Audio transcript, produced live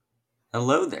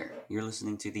Hello there. You're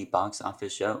listening to the Box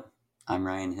Office Show. I'm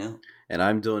Ryan Hill. And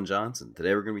I'm Dylan Johnson.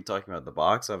 Today we're going to be talking about the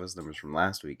box office numbers from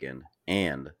last weekend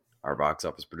and our box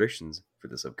office predictions for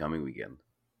this upcoming weekend.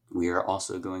 We are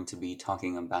also going to be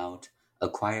talking about A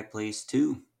Quiet Place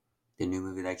 2, the new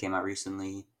movie that came out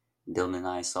recently. Dylan and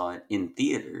I saw it in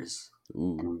theaters,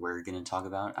 Ooh. and we're going to talk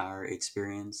about our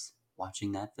experience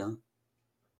watching that film.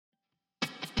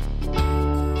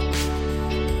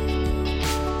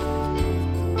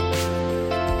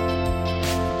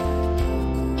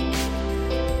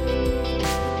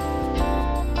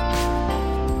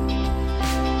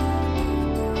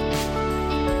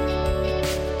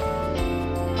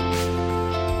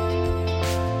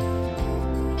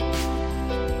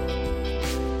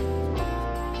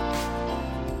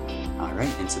 All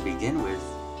right, and to begin with,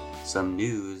 some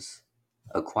news.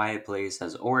 A Quiet Place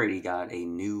has already got a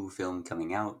new film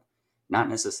coming out. Not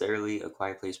necessarily A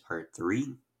Quiet Place Part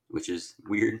 3, which is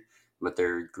weird, but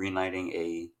they're greenlighting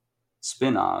a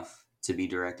spin off to be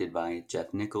directed by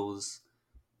Jeff Nichols,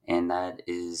 and that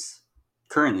is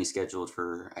currently scheduled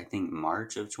for, I think,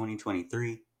 March of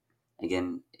 2023.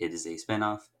 Again, it is a spin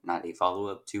off, not a follow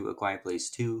up to A Quiet Place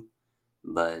 2,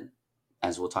 but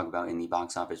as we'll talk about in the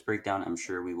box office breakdown, I'm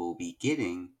sure we will be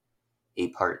getting a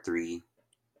Part 3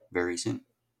 very soon.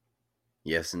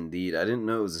 Yes, indeed. I didn't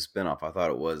know it was a spinoff. I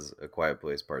thought it was A Quiet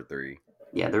Place Part 3.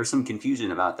 Yeah, there was some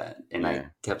confusion about that. And I Yeah.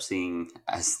 kept seeing,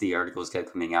 as the articles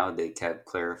kept coming out, they kept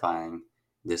clarifying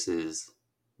this is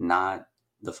not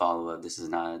the follow up. This is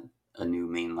not a new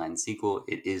mainline sequel.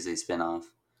 It is a spinoff,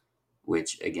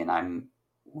 which, again, I'm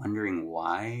wondering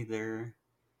why they're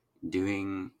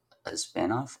doing a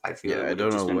spinoff. I feel Yeah, it I would have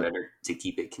don't just know been what. better to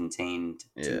keep it contained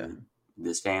Yeah. to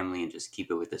this family and just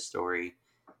keep it with the story.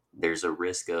 There's a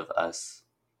risk of us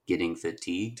getting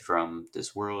fatigued from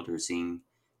this world or seeing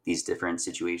these different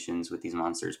situations with these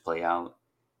monsters play out,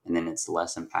 and then it's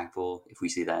less impactful if we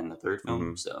see that in the third film.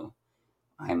 Mm-hmm. So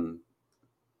I'm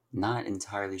not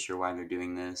entirely sure why they're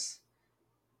doing this.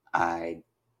 I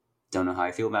don't know how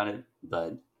I feel about it,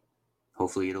 but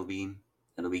hopefully it'll be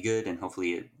good, and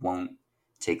hopefully it won't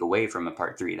take away from a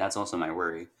part three. That's also my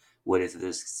worry. What if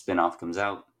this spin-off comes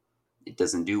out, it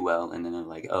doesn't do well, and then they're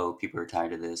like, oh, people are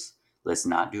tired of this, let's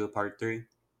not do a part three?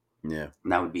 Yeah.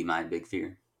 That would be my big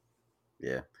fear.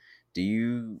 Yeah.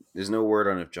 There's no word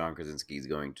on if John Krasinski is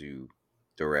going to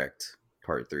direct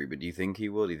Part 3, but do you think he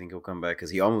will? Do you think he'll come back? Because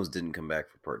he almost didn't come back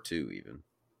for Part 2, even.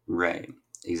 Right,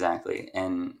 exactly.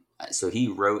 And so he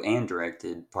wrote and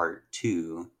directed part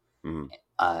two.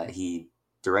 Mm-hmm. He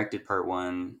directed part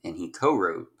one and he co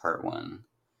wrote part one.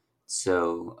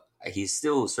 So he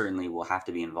still certainly will have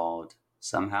to be involved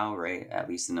somehow, right? At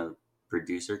least in a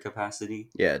producer capacity.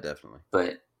 Yeah, definitely.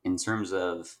 But in terms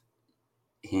of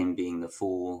him being the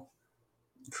full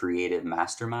creative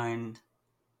mastermind,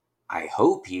 I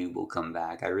hope he will come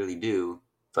back. I really do.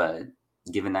 But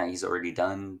given that he's already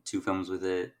done two films with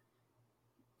it,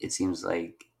 it seems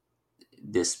like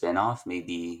this spinoff may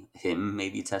be him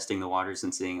maybe testing the waters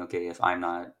and seeing, okay, if I'm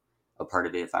not a part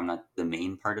of it, if I'm not the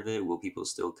main part of it, will people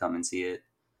still come and see it?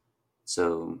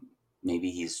 So maybe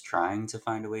he's trying to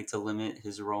find a way to limit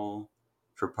his role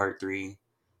for part three.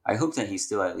 I hope that he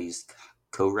still at least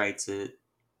co-writes it,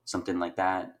 something like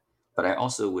that. But I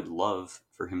also would love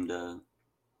for him to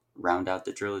round out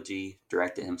the trilogy,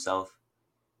 direct it himself,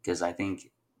 because I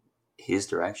think his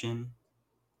direction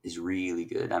is really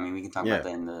good. I mean, we can talk about Yeah.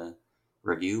 that in the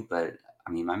review, but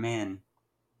I mean, my man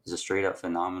is a straight up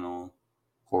phenomenal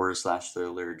horror slash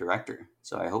thriller director.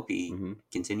 So I hope he Mm-hmm.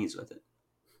 continues with it.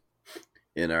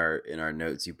 In our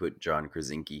notes, you put John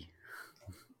Krasinski.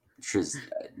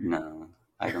 No,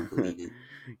 I don't believe it.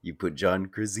 You put John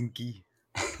Krasinski.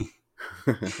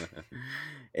 That's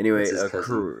Anyway, his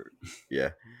cousin.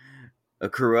 yeah, a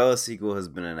Cruella sequel has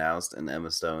been announced, and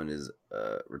Emma Stone is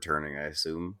returning, I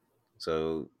assume.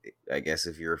 So I guess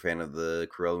if you're a fan of the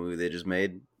Cruella movie they just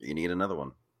made, you need another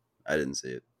one. I didn't see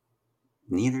it.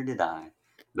 Neither did I,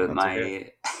 but That's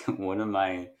okay. my one of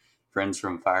my friends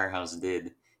from Firehouse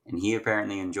did, and he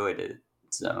apparently enjoyed it.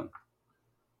 So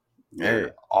there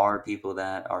Hey, are people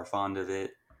that are fond of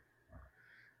it.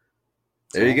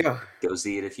 So there you hey, go. go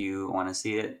see it if you want to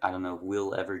see it. I don't know if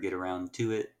we'll ever get around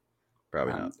to it.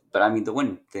 Probably not. But I mean, the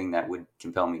one thing that would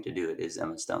compel me to do it is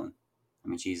Emma Stone. I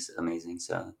mean, she's amazing,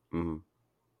 so Mm-hmm.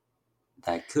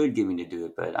 that could get me to do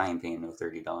it. But I ain't paying no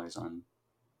 $30 on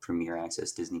Premier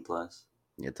Access Disney Plus.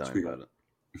 Yeah, tell me Screw that. about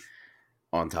it.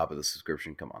 On top of the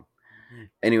subscription, come on.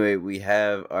 Anyway, we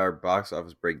have our box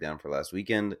office breakdown for last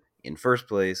weekend. In first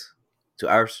place, to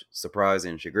our surprise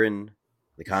and chagrin,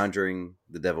 The Conjuring,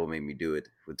 The Devil Made Me Do It,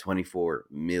 with $24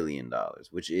 million,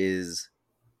 which is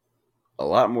a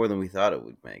lot more than we thought it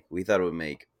would make. We thought it would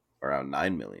make around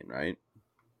 9 million, right?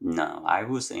 No, I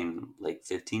was saying like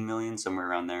 15 million, somewhere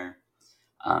around there.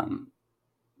 Um,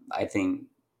 I think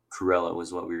Cruella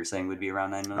was what we were saying would be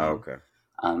around 9 Oh, million. okay.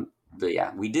 But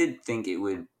yeah, we did think it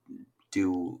would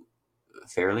do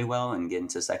fairly well and get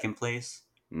into second place.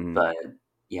 Mm-hmm. But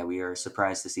yeah, we are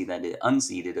surprised to see that it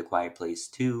unseated A Quiet Place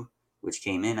 2, which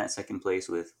came in at second place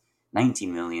with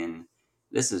 19 million.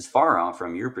 This is far off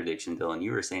from your prediction, Dylan.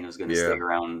 You were saying it was going to stay Yeah.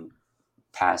 around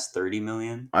past 30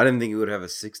 million. I didn't think it would have a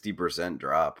 60%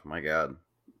 drop. My God.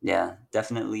 Yeah,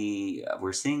 definitely.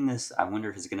 We're seeing this. I wonder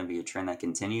if it's going to be a trend that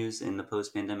continues in the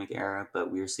post pandemic era,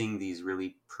 but we're seeing these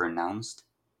really pronounced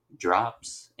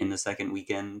drops in the second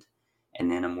weekend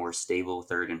and then a more stable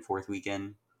third and fourth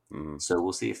weekend. Mm-hmm. So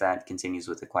we'll see if that continues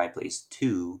with A Quiet Place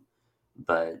 2.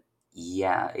 But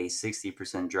yeah, a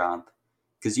 60% drop,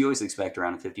 because you always expect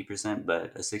around a 50%,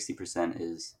 but a 60%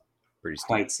 is Pretty steep.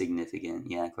 quite significant.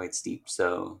 Yeah, quite steep.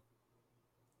 So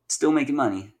still making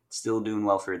money, still doing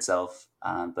well for itself,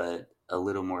 but a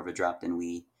little more of a drop than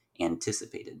we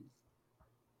anticipated.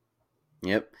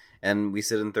 Yep. And we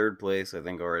sit in third place, I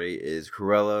think already, is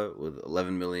Cruella with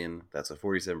 11 million. That's a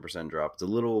 47% drop.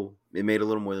 It made a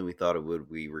little more than we thought it would.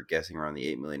 We were guessing around the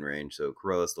 8 million range. So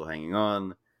Cruella's still hanging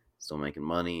on, still making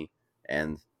money,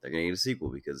 and they're going to get a sequel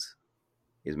because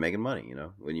he's making money.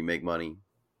 When you make money,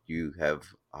 you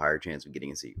have a higher chance of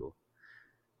getting a sequel.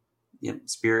 Yep,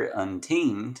 Spirit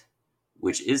Untamed,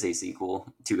 which is a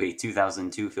sequel to a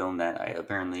 2002 film that I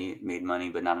apparently made money,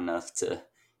 but not enough to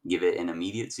give it an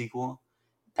immediate sequel.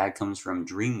 That comes from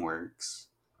DreamWorks,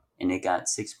 and it got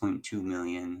 6.2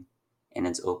 million in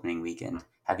its opening weekend.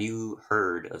 Have you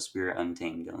heard of Spirit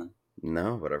Untamed, Dylan?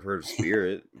 No, but I've heard of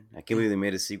Spirit. I can't believe they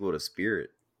made a sequel to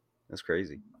Spirit. That's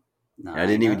crazy. No, And I I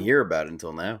didn't even know. hear about it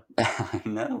until now. I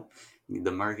know.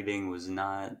 The marketing was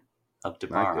not up to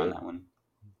Not par on good. that one.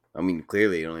 I mean,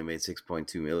 clearly it only made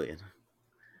 6.2 million.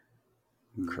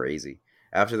 Mm. Crazy.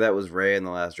 After that was Ray and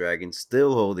the Last Dragon,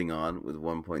 still holding on with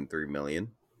 1.3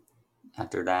 million.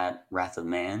 After that, Wrath of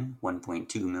Man,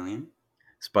 1.2 million.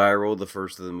 Spiral, the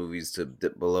first of the movies to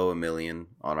dip below a million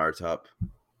on our top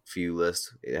few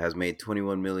list. It has made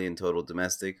 21 million total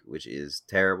domestic, which is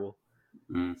terrible.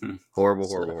 Hmm. Horrible, So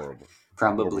horrible, horrible.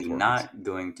 Horrible probably performance. not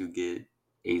going to get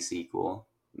a sequel,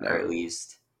 or at No.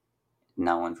 least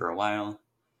not one for a while.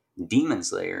 Demon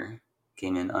Slayer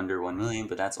came in under 1 million,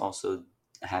 but that's also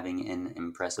having an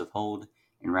impressive hold.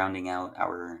 And rounding out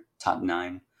our top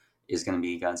nine is going to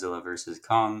be Godzilla vs.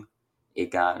 Kong.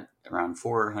 It got around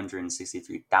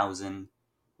 463,000,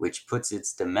 which puts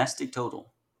its domestic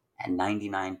total at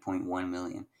 99.1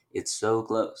 million. It's so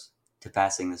close to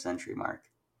passing the century mark.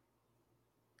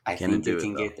 I Can it think it do it,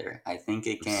 can though? get there. I think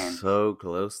it can, So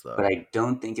close, but though. I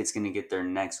don't think it's going to get there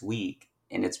next week.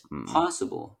 And it's Mm-mm.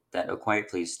 possible that A Quiet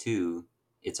Place 2,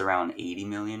 it's around 80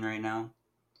 million right now.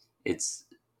 It's,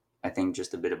 I think,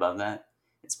 just a bit above that.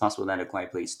 It's possible that A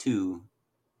Quiet Place 2,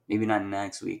 maybe not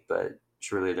next week, but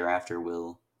surely thereafter,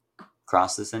 will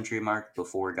cross the century mark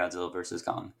before Godzilla vs.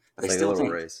 Kong. But I It's like a still little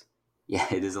think, race. yeah,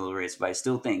 it is a little race, but I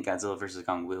still think Godzilla vs.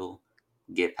 Kong will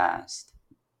get past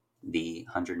the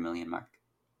 100 million mark.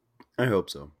 I hope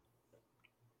so.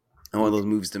 I Me want too. those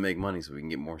movies to make money so we can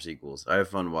get more sequels. I have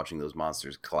fun watching those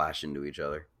monsters clash into each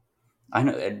other. I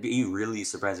know it'd be really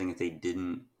surprising if they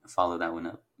didn't follow that one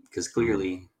up because Mm-hmm.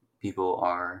 clearly people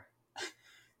are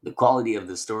the quality of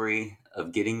the story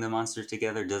of getting the monsters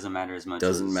together doesn't matter as much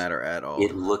Doesn't as matter at it all.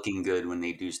 looking good when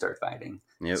they do start fighting.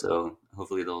 Yep, So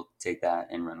hopefully they'll take that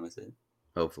and run with it.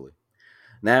 hopefully.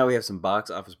 Now we have some box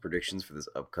office predictions for this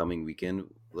upcoming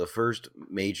weekend. The first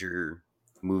major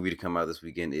movie to come out this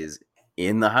weekend is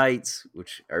In the Heights,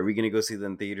 which are we going to go see that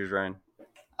in theaters, Ryan?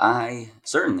 I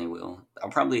certainly will.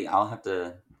 I'll have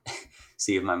to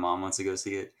see if my mom wants to go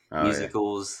see it. Oh, yeah.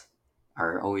 Musicals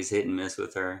are always hit and miss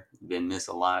with her. Been miss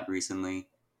a lot recently.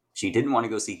 She didn't want to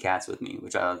go see Cats with me,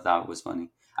 which I thought was funny.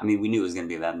 I mean, we knew it was going to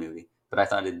be a bad movie, but I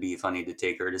thought it'd be funny to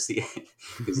take her to see it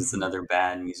because it's another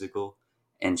bad musical,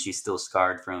 and she's still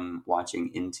scarred from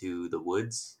watching Into the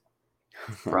Woods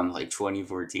from like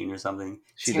 2014 or something.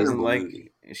 she doesn't Terrible like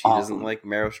movie, she awful doesn't movie. like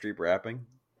Meryl Streep rapping.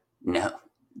 No,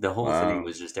 the whole thing Wow.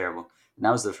 was just terrible. And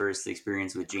that was the first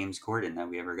experience with James Corden that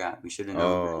we ever got. We should have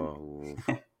known Oh,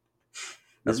 then.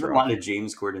 There's that's been a lot rough. of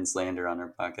James Corden slander on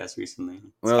our podcast recently.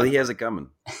 It's Well, kind he of has funny. it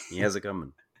coming. He has it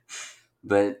coming.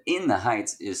 But In the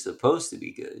Heights is supposed to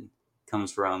be good.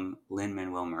 Comes from Lin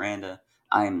Manuel Miranda.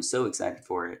 I am so excited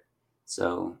for it.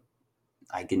 So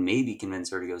I can maybe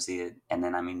convince her to go see it. And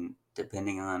then, I mean,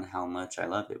 depending on how much I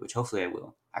love it, which hopefully I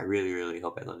will. I really, really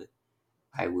hope I love it.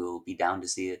 I will be down to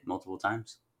see it multiple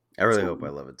times. I really So, hope I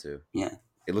love it too. yeah.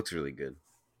 It looks really good.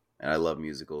 and I love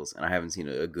musicals, and I haven't seen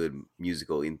a good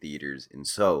musical in theaters in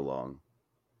so long.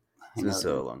 I It's been know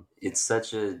so that long. it's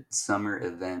such a summer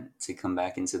event to come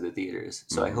back into the theaters.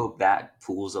 So I Hmm. hope that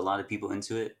pulls a lot of people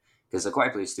into it. Because A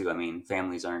Quiet Place too, I mean,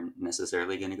 families aren't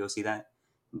necessarily going to go see that.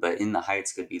 But In the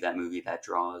Heights could be that movie that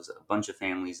draws a bunch of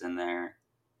families in there,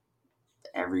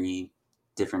 every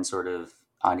different sort of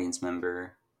audience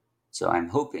member. So I'm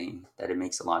hoping that it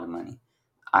makes a lot of money.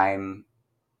 I'm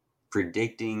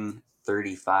predicting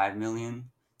 35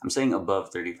 million. I'm saying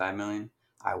above 35 million.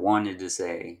 I wanted to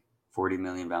say 40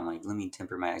 million, but I'm like, let me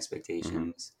temper my Hmm.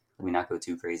 expectations. Let me not go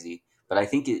too crazy. But I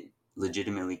think it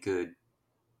legitimately could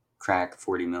crack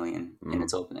 40 million in Hmm.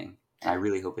 its opening. And I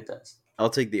really hope it does. I'll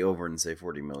take the over and say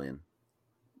 40 million.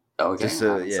 Okay, Just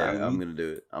so, it's fine yeah, with I'm me. gonna do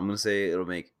it. I'm gonna say it'll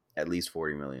make at least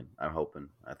 40 million. I'm hoping.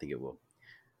 I think it will.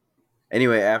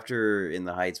 Anyway, after In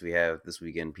the Heights, we have this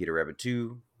weekend Peter Rabbit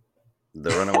 2, The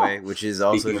Runaway, which is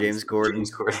also Speaking of James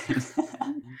James Corden.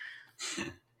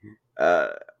 Corden, uh,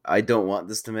 I don't want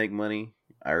this to make money.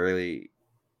 I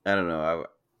don't know.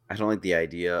 I don't like the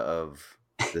idea of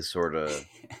this sort of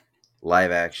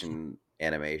live action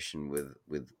animation with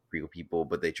real people,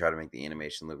 but they try to make the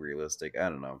animation look realistic. I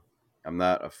don't know. I'm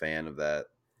not a fan of that.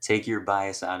 take your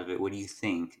bias out of it. What do you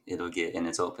think it'll get in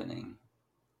its opening?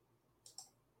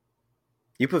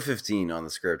 You put 15 on the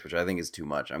script, which I think is too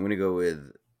much. I'm gonna go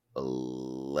with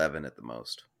 11 at the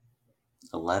most.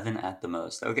 11 at the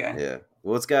most. Okay. Yeah.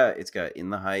 Well, it's got In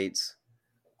the Heights,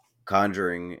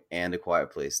 Conjuring, and A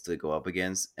Quiet Place to go up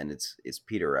against, and it's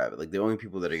Peter Rabbit. Like the only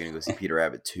people that are gonna go see Peter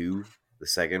Rabbit 2, the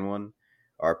second one,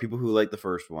 are people who like the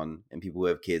first one and people who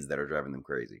have kids that are driving them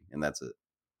crazy, and that's it.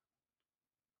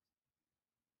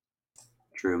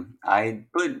 True. I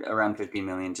put around 15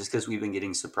 million just because we've been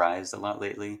getting surprised a lot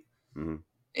lately. Hmm.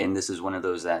 And this is one of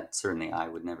those that certainly I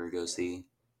would never go see.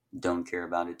 Don't care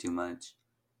about it too much.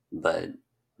 But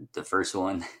the first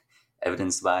one,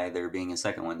 evidenced by there being a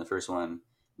second one, the first one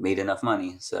made enough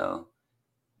money. So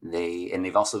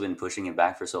they've also been pushing it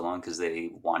back for so long because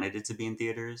they wanted it to be in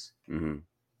theaters. Hmm.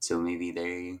 So maybe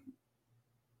they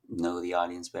know the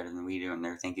audience better than we do and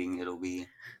they're thinking it'll be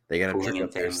They got a pulling trick in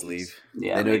up their sleeve. families.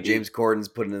 Yeah, They know maybe James Corden's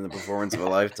putting in the performance of a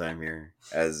lifetime here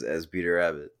as Peter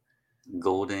Rabbit.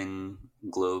 Golden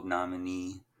Globe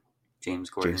nominee James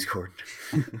James Corden.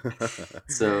 Corden.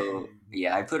 So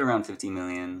yeah, I put around 50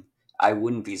 million. I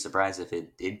wouldn't be surprised if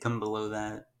it did come below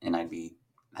that, and I'd be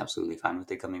absolutely fine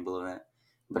with it coming below that.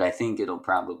 But I think it'll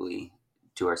probably,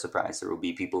 to our surprise, there will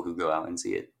be people who go out and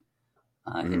see it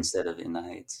Hmm. instead of In the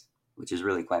Heights, which is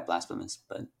really quite blasphemous.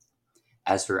 But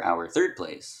as for our third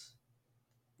place,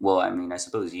 well, I mean, I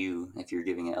suppose you, if you're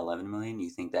giving it 11 million, you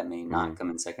think that may not Hmm. come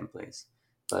in second place.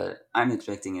 But I'm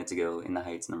expecting it to go In the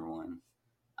Heights number one,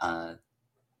 uh,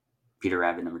 Peter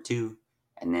Rabbit number two,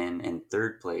 and then in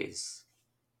third place,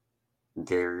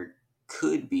 there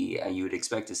could be, you would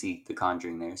expect to see The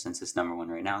Conjuring there since it's number one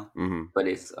right now. Hmm. But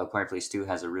if A Quiet Place 2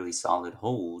 has a really solid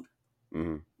hold,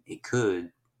 Hmm. it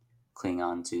could cling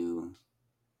on to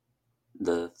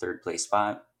the third place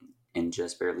spot and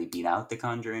just barely beat out The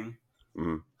Conjuring.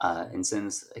 Hmm. And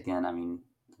since, again, I mean,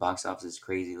 the box office is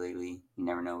crazy lately, you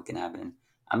never know what can happen.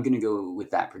 I'm going to go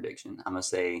with that prediction. I'm going to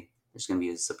say there's going to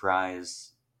be a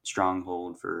surprise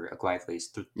stronghold for A Quiet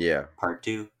Place Yeah, Part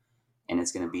 2, and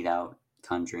it's going to beat out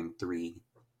Conjuring 3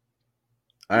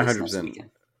 I this hundred next percent, weekend.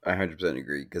 I 100%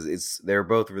 agree because they're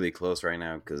both really close right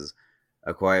now. Because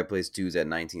A Quiet Place 2 is at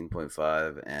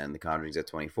 19.5 and The Conjuring's at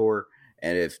 24.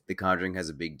 And if The Conjuring has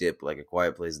a big dip like A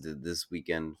Quiet Place did this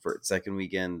weekend for its second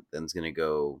weekend, then it's going to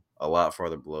go a lot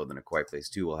farther below than A Quiet Place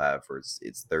 2 will have for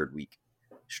its third week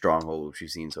stronghold, which we've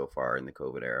seen so far in the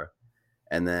COVID era.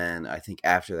 And then I think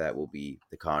after that will be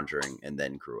The Conjuring and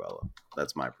then Cruella.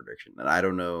 That's my prediction. And I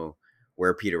don't know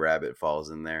where Peter Rabbit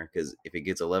falls in there because if it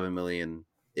gets 11 million,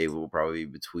 it will probably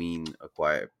be between a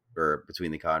quiet or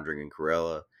between The Conjuring and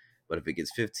Cruella. But if it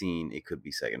gets 15, it could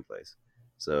be second place.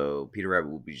 So Peter Rabbit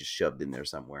will be just shoved in there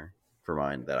somewhere for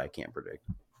mine that I can't predict.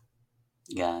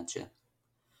 Gotcha.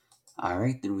 All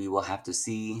right, then we will have to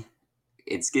see.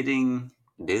 It's getting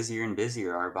busier and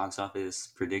busier, our box office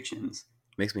predictions.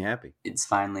 Makes me happy. It's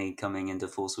finally coming into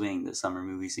full swing, the summer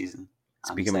movie season. It's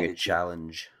I'm becoming a excited too.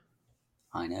 challenge.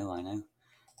 I know, I know.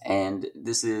 And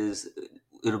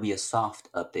it'll be a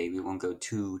soft update. We won't go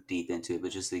too deep into it,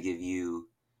 but just to give you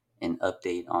an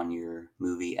update on your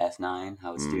movie F9,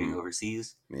 how it's doing Mm-hmm.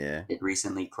 overseas. Yeah. It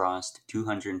recently crossed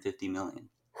 250 million.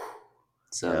 Hell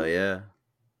So, yeah.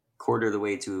 quarter of the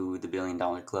way to the $1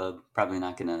 billion club. Probably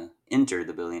not going to enter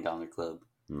the $1 billion club,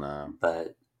 Nah.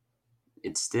 but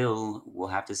it's still, we'll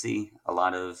have to see. A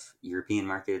lot of European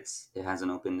markets it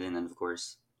hasn't opened in, and of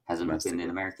course, hasn't opened in Domestically.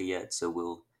 America yet. So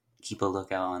we'll keep a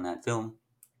lookout on that film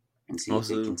and see if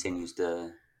it Also, continues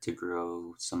to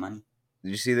grow some money. did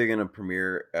you see they're gonna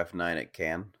premiere F9 at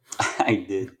Cannes? I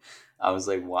did. I was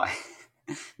like, why?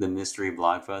 The mystery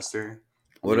blockbuster.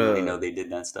 I What didn't really know a they did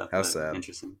that stuff, how but sad,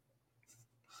 interesting.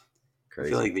 I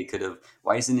feel crazy. like they could have.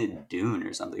 Why isn't it Dune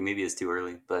or something? Maybe it's too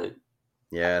early, but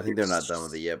Yeah, I think they're not done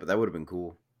with it there's yet, but that would have been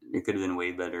cool. it could have been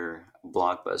way better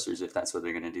blockbusters if that's what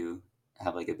they're gonna do.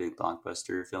 Have like a big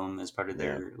blockbuster film as part of Yeah,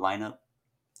 their lineup.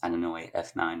 I don't know why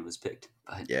F9 was picked,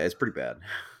 but yeah, it's pretty bad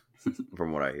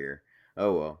from what I hear.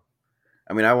 Oh well.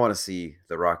 I mean, I want to see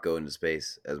The Rock go into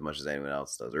space as much as anyone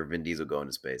else does, or Vin Diesel go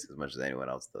into space as much as anyone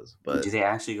else does. do But they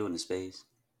actually go into space?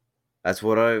 that's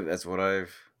what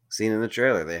I've seen in the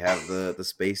trailer. They have the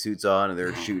spacesuits on and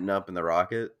they're shooting up in the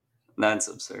rocket That's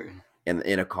absurd. and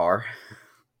in a car.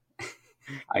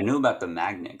 I know about the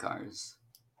magnet cars.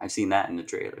 I've seen that in the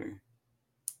trailer,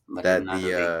 but I did That not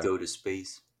know they go to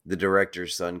space. the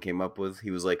director's son came up with.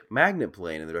 He was like magnet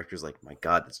plane, and the director's like, "My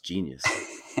God, that's genius.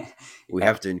 We Yeah.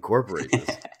 have to incorporate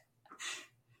this."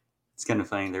 It's kind of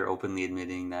funny. They're openly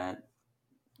admitting that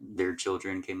their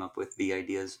children came up with the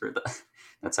ideas for the.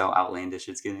 That's how outlandish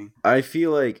it's getting. I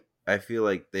feel like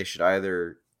they should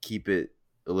either keep it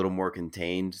a little more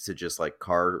contained to just like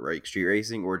street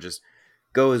racing, or just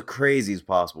go as crazy as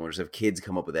possible and just have kids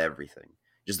come up with everything,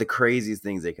 just the craziest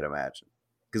things they could imagine.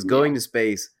 Because Yeah, going to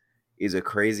space is a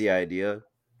crazy idea,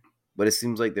 but it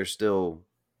seems like they're still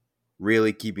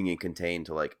really keeping it contained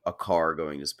to like a car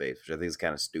going to space, which I think is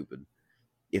kind of stupid.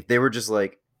 If they were just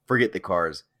like, forget the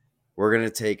cars, we're gonna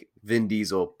take Vin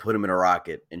Diesel, put him in a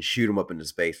rocket, and shoot him up into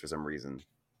space for some reason,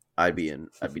 I'd be in.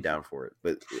 I'd be down for it.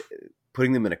 But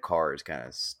putting them in a car is kind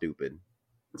of stupid.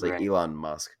 It's like right. Elon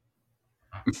Musk.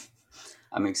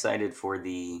 I'm excited for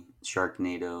the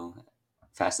Sharknado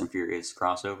Fast and Furious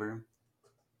crossover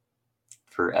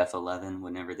for F11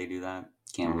 whenever they do that.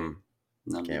 Can't Mm-hmm. wait.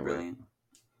 That'll be Can't wait. brilliant.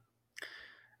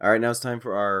 All right, now it's time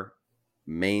for our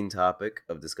main topic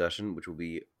of discussion, which will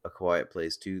be A Quiet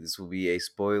Place 2. This will be a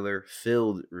spoiler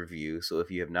filled review. So if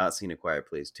you have not seen A Quiet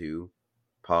Place 2,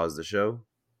 pause the show,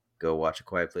 go watch A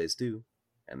Quiet Place 2,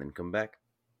 and then come back.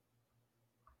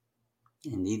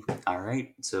 Indeed. All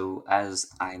right. So,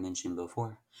 as I mentioned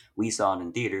before, we saw it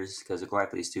in theaters because A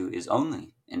Quiet Place 2 is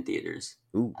only in theaters,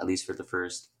 Ooh. at least for the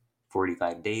first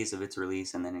 45 days of its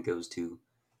release, and then it goes to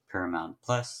Paramount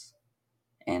Plus.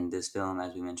 And this film,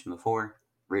 as we mentioned before,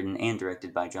 written and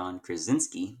directed by John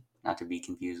Krasinski, not to be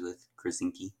confused with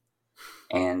Krasinski,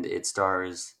 and it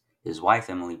stars his wife,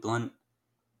 Emily Blunt,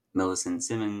 Millicent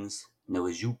Simmons,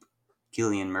 Noah Jupe,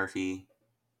 Killian Murphy,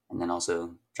 and then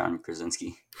also John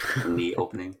Krasinski in the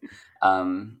opening.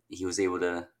 He was able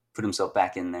to put himself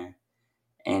back in there.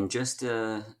 And just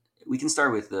we can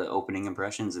start with the opening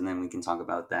impressions, and then we can talk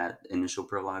about that initial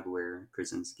prologue where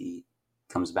Krasinski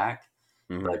comes back.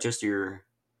 Mm-hmm. But just your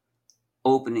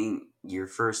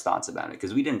first thoughts about it,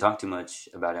 because we didn't talk too much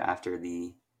about it after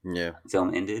the Yeah.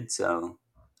 film ended. So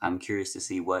I'm curious to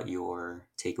see what your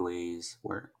takeaways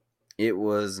were. It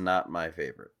was not my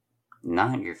favorite.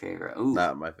 Not your favorite. Ooh,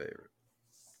 Not my favorite.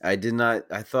 I did not.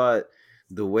 I thought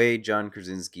the way John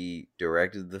Krasinski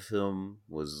directed the film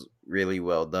was really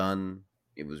well done.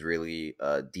 It was really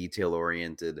detail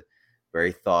oriented,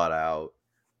 very thought out,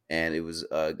 and it was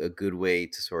a good way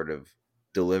to sort of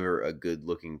deliver a good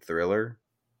looking thriller.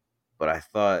 But I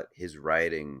thought his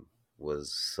writing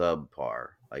was subpar,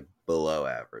 like below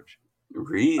average.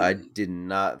 I really? did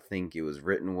not think it was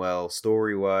written well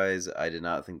story wise. I did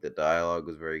not think the dialogue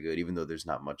was very good, even though there's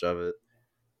not much of it.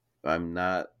 I'm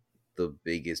not the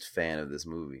biggest fan of this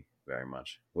movie very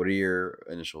much. What are your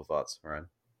initial thoughts, Ryan?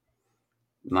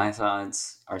 My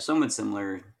thoughts are somewhat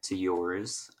similar to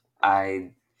yours.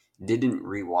 I didn't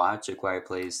rewatch A Quiet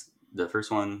Place, the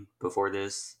first one before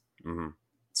this, Mm-hmm.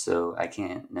 so I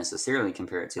can't necessarily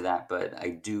compare it to that, but I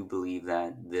do believe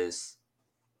that this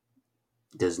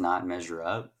does not measure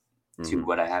up to Mm-hmm.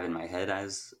 what I have in my head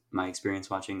as my experience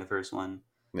watching the first one.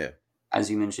 Yeah.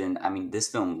 As you mentioned, I mean, this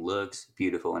film looks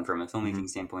beautiful, and from a Mm-hmm. filmmaking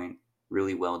standpoint,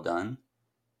 really well done.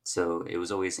 So it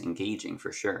was always engaging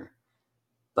for sure.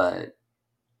 But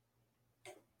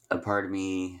a part of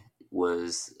me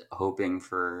was hoping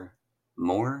for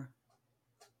more,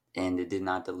 and it did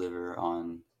not deliver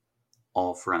on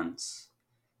all fronts.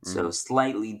 So Mm-hmm.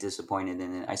 slightly disappointed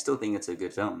in it. I still think it's a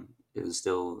good film. It was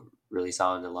still really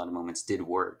solid. A lot of moments did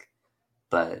work,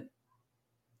 but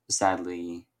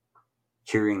sadly,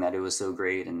 hearing that it was so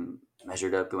great and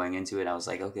measured up going into it, I was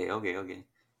like, okay, okay, okay.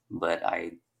 But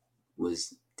I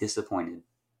was disappointed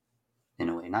in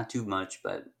a way. Not too much,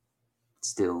 but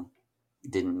still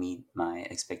didn't meet my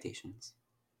expectations.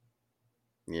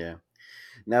 Yeah.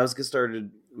 Now let's get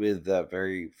started with that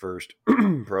very first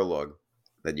prologue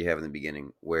that you have in the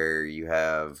beginning, where you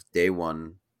have day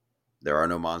one. There are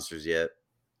no monsters yet.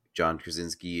 John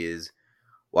Krasinski is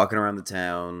walking around the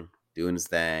town doing his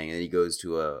thing, and then he goes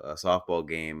to a softball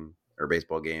game or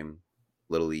baseball game,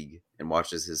 little league, and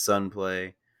watches his son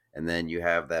play. And then you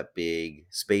have that big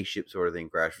spaceship sort of thing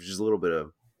crash, which is a little bit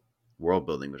of world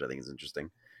building, which I think is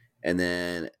interesting. And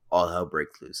then all hell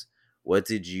breaks loose. What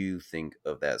did you think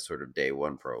of that sort of day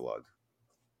one prologue?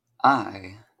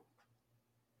 I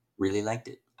really liked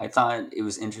it. I thought it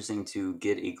was interesting to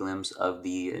get a glimpse of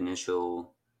the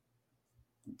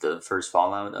first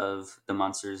fallout of the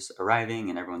monsters arriving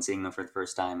and everyone seeing them for the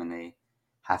first time and they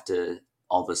have to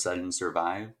all of a sudden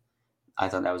survive. I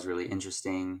thought that was really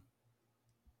interesting,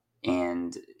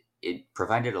 and it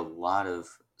provided a lot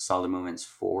of solid moments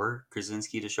for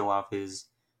Krasinski to show off his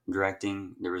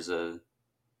directing. There was a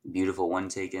beautiful one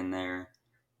take in there.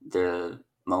 The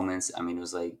moments, I mean, it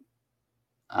was like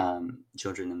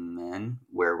Children and Men,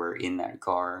 where we're in that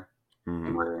car and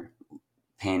Mm-hmm. we're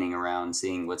panning around,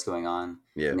 seeing what's going on,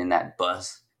 Yeah, and then that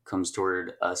bus comes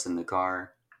toward us in the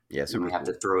car, yeah, and we super have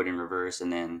to cool. throw it in reverse,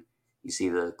 and then you see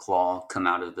the claw come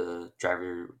out of the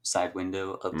driver side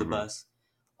window of the Mm-hmm. bus.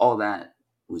 All that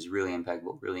was really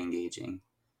impeccable, really engaging.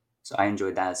 So I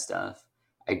enjoyed that stuff.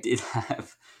 I did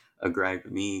have a gripe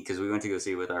with me because we went to go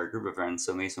see it with our group of friends.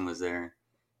 So Mason was there,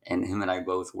 and him and I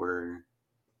both were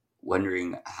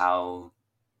wondering how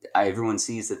everyone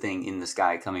sees the thing in the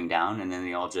sky coming down, and then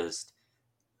they all just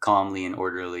calmly and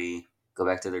orderly go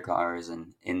back to their cars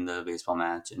and in the baseball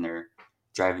match, and they're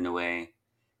driving away.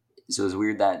 So it's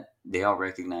weird that they all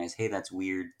recognize, hey, that's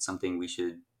weird, something we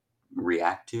should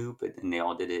react to, but then they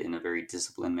all did it in a very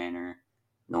disciplined manner.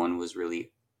 No one was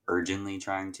really urgently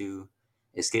trying to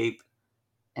escape.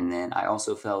 And then I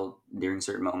also felt during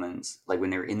certain moments, like when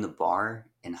they're in the bar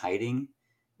and hiding,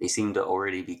 they seem to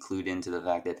already be clued into the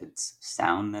fact that it's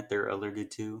sound that they're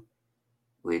alerted to,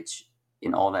 which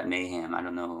in all that mayhem, I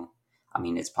don't know. I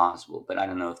mean, it's possible, but I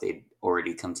don't know if they'd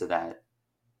already come to that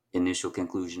initial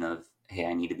conclusion of, hey,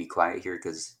 I need to be quiet here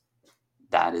because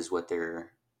that is what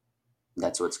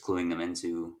that's what's cluing them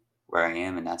into where I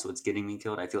am, and that's what's getting me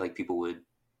killed. I feel like people would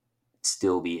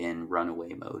still be in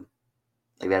runaway mode.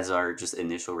 Like that's our just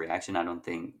initial reaction. I don't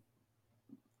think,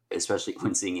 especially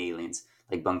when seeing aliens,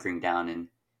 like bunkering down and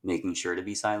making sure to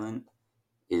be silent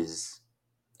is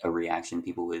a reaction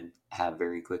people would have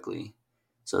very quickly.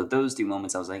 So those two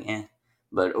moments, I was like, eh.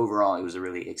 But overall, it was a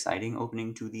really exciting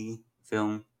opening to the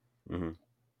film, Mm-hmm.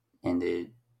 and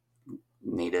it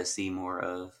made us see more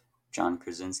of John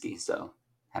Krasinski. So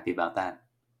happy about that.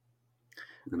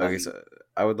 What about Okay, you? so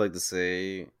I would like to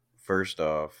say first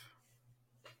off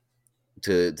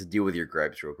to deal with your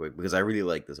gripes real quick because I really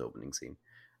like this opening scene.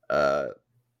 Uh,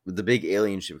 with the big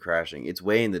alien ship crashing, it's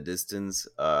way in the distance.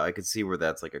 I could see where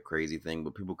that's like a crazy thing,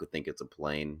 but people could think it's a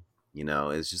plane. You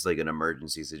know, it's just like an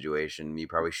emergency situation. You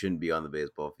probably shouldn't be on the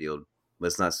baseball field, but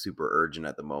it's not super urgent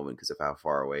at the moment because of how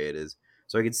far away it is.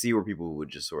 So I could see where people would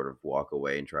just sort of walk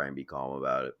away and try and be calm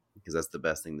about it because that's the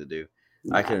best thing to do.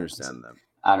 I can Nah, understand that.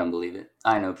 I don't believe it.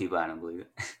 I know people. I don't believe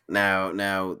it. Now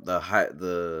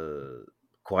the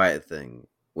quiet thing.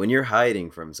 When you're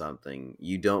hiding from something,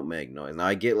 you don't make noise. Now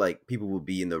I get like people will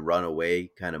be in the runaway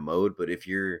kind of mode, but if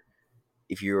you're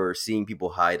seeing people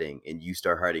hiding and you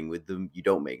start hiding with them, you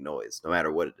don't make noise, no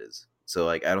matter what it is. So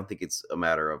like I don't think it's a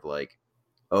matter of like,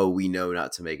 oh, we know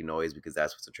not to make noise because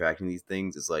that's what's attracting these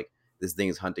things. It's like this thing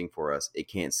is hunting for us. It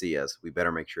can't see us. We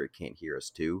better make sure it can't hear us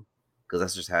too. Because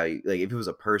that's just how you like if it was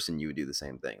a person, you would do the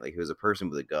same thing. Like if it was a person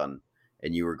with a gun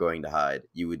and you were going to hide,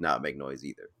 you would not make noise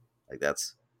either. Like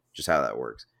that's just how that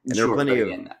works. And there are Sure, but plenty of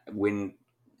again, when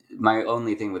my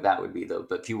only thing with that would be though,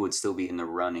 but people would still be in the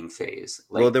running phase. well,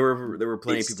 Like there were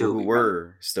plenty they'd of people still who be running,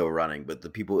 were still running, but the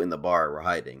people in the bar were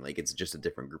hiding. Like it's just a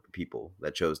different group of people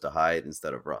that chose to hide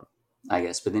instead of run. I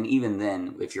guess. But then even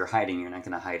then, if you're hiding, you're not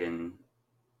going to hide in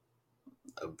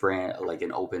a brand like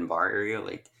an open bar area.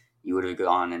 Like you would have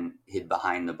gone and hid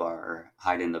behind the bar or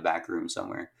hide in the back room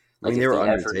somewhere. I Like mean, they if were the under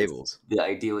effort, if tables. the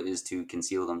ideal is to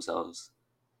conceal themselves,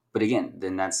 but again,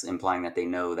 then that's implying that they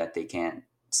know that they can't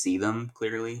see them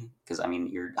clearly. Because I mean,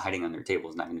 you're hiding under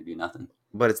tables, not going to do nothing.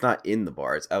 But it's not in the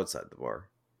bar; it's outside the bar.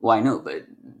 Well, I know, but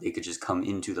they could just come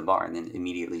into the bar and then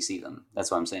immediately see them. That's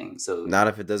what I'm saying. So Not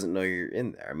if it doesn't know you're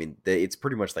in there. I mean, it's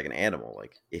pretty much like an animal.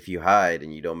 Like if you hide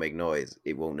and you don't make noise,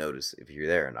 it won't notice if you're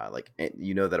there or not. Like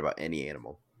you know that about any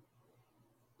animal.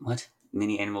 what?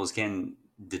 Many animals can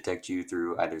detect you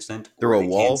through either scent or Through a they can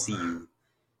wall? see you,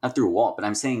 not through a wall, but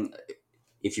I'm saying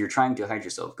if you're trying to hide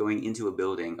yourself going into a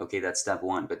building, okay, that's step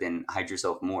one, but then hide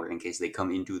yourself more in case they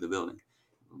come into the building.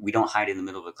 we don't hide in the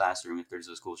middle of a classroom if there's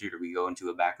a school shooter. We go into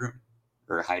a back room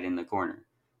or hide in the corner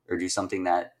or do something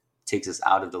that takes us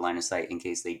out of the line of sight in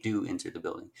case they do enter the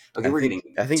building. Okay, I we're think getting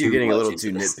I think you're too getting a much little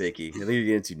into too this. nitpicky. I think you're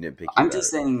getting too nitpicky I'm about just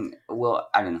it. saying, well,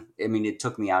 I don't know. I mean, it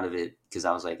took me out of it because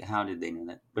I was like, how did they know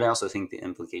that? But I also think the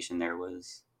implication there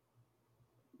was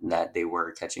that they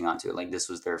were catching on to it. Like this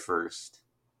was their first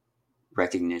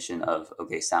recognition of,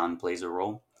 okay, sound plays a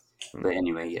role. Hmm. But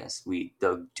anyway, yes, we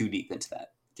dug too deep into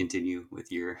that. Continue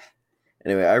with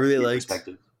Anyway, I really your liked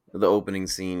perspective. the opening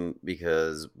scene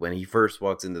because when he first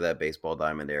walks into that baseball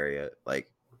diamond area,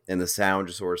 like, and the sound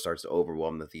just sort of starts to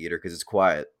overwhelm the theater because it's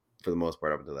quiet for the most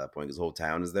part up until that point because the whole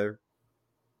town is there.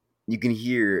 You can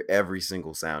hear every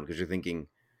single sound because you're thinking,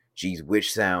 geez,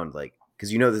 which sound? Like,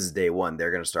 because you know this is day one,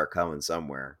 they're going to start coming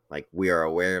somewhere. Like, we are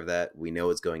aware of that. We know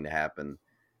it's going to happen.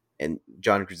 And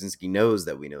John Krasinski knows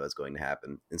that we know that's going to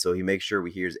happen, and so he makes sure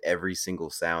we hears every single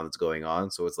sound that's going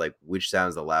on. So it's like, which sound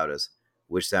is the loudest?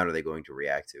 Which sound are they going to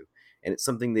react to? And it's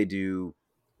something they do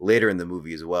later in the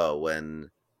movie as well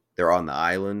when they're on the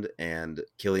island and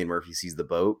Killian Murphy sees the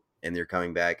boat and they're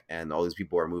coming back and all these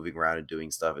people are moving around and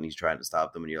doing stuff and he's trying to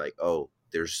stop them and you're like, oh,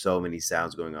 there's so many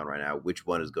sounds going on right now. Which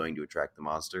one is going to attract the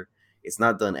monster? It's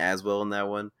not done as well in that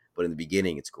one, but in the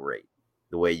beginning, it's great.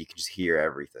 The way you can just hear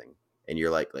everything and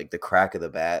you're like the crack of the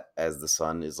bat as the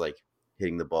sun is like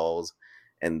hitting the balls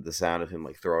and the sound of him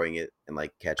like throwing it and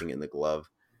like catching it in the glove.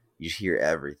 You just hear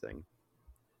everything.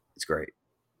 It's great.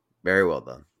 Very well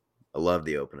done. I love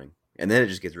the opening. And then it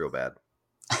just gets real bad.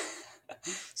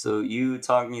 So you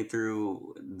talk me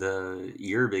through the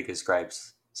your biggest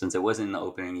gripes since it wasn't in the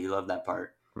opening. You love that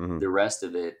part. Hmm. The rest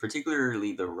of it,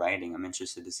 particularly the writing, I'm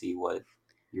interested to see what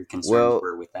your concerns Well,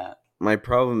 were with that. my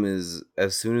problem is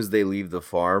as soon as they leave the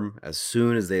farm,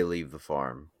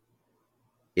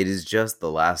 it is just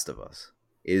The Last of Us.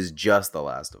 It is just The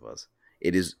Last of Us.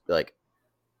 It is like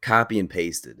copy and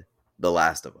pasted The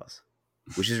Last of Us,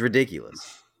 which is ridiculous.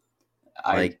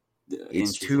 I Like,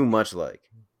 it's too interesting. much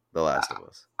like The Last of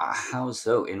Us. How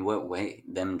so? In what way?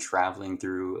 Them traveling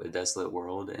through a desolate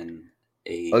world and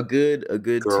A a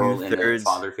good two girl and a thirds.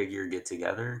 father figure get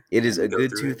together It is a and go good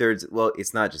through two it. thirds. Well,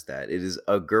 it's not just that. It is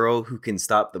a girl who can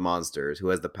stop the monsters, who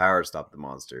has the power to stop the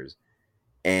monsters,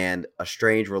 and a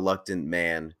strange, reluctant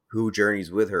man who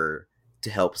journeys with her to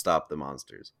help stop the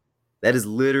monsters. That is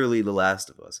literally The Last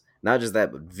of Us. Not just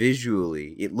that, but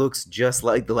visually, it looks just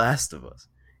like The Last of Us.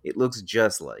 It looks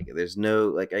just like it. There's no,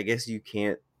 like, I guess you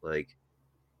can't, like,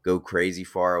 go crazy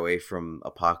far away from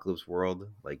apocalypse world.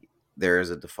 Like, there is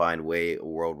a defined way a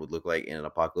world would look like in an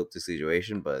apocalyptic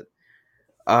situation, but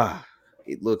ah,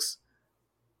 it looks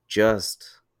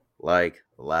just like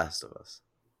The Last of Us.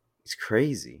 It's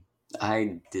crazy.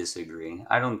 I disagree.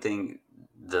 I don't think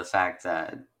the fact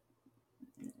that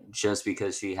just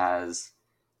because she has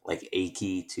like a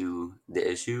key to the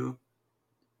issue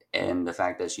and the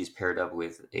fact that she's paired up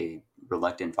with a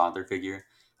reluctant father figure,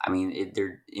 I mean,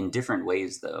 they're in different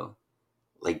ways though.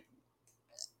 Like,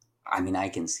 I mean, I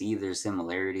can see there's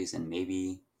similarities, and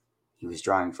maybe he was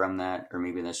drawing from that, or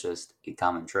maybe that's just a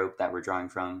common trope that we're drawing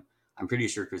from. I'm pretty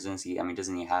sure Krasinski, I mean,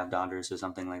 doesn't he have daughters or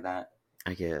something like that?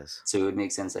 I guess. So it would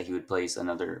make sense that he would place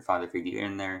another father figure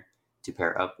in there to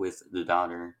pair up with the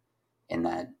daughter, and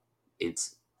that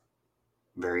it's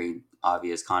very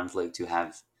obvious conflict to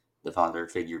have the father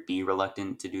figure be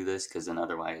reluctant to do this because then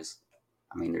otherwise,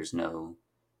 I mean, there's no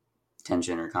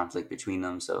tension or conflict between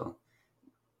them. So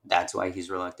that's why he's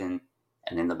reluctant.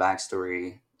 And then the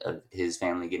backstory of his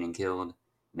family getting killed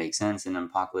makes sense in an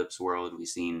apocalypse world. We've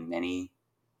seen many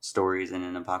stories in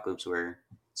an apocalypse where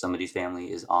somebody's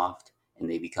family is offed and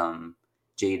they become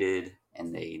jaded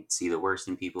and they see the worst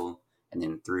in people. And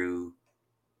then through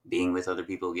being with other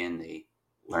people again, they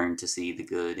learn to see the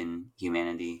good in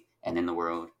humanity and in the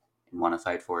world and want to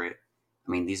fight for it.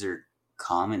 I mean, these are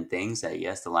common things that,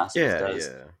 yes, The Last of Us Yeah, does,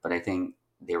 yeah. but I think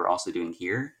they were also doing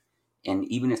here. And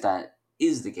even if that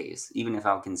is the case, even if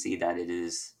I'll concede that it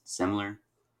is similar,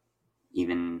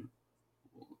 even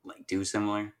like too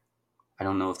similar, I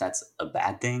don't know if that's a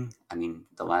bad thing. I mean,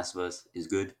 The Last of Us is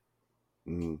good.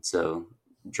 Mm, So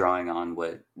drawing on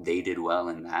what they did well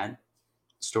in that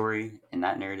story, in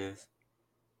that narrative,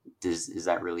 is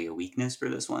that really a weakness for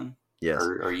this one, yes.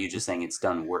 or are you just saying it's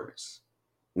done worse?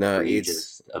 No, Or are you it's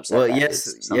just upset well, that yes,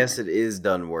 it's yes, similar? it is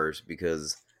done worse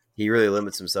because he really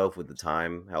limits himself with the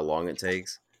time, how long it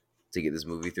takes to get this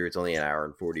movie through. It's only an hour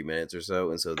and 40 minutes or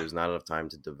so, and so there's not enough time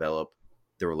to develop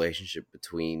the relationship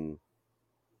between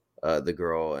the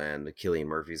girl and Killian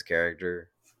Murphy's character.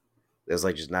 There's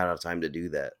like just not enough time to do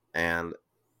that, and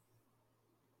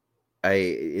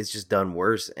it's just done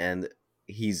worse. And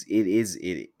it is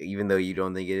it even though you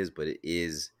don't think it is, but it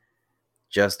is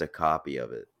just a copy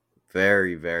of it.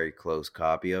 Very, very close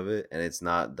copy of it, and it's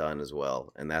not done as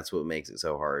well. And that's what makes it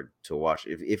so hard to watch.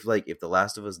 If The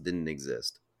Last of Us didn't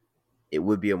exist, it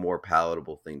would be a more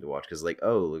palatable thing to watch because like,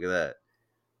 oh, look at that.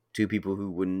 Two people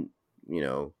who wouldn't,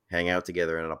 hang out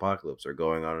together in an apocalypse or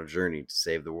going on a journey to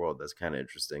save the world. That's kind of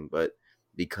interesting. But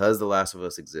because The Last of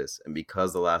Us exists and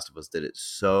because The Last of Us did it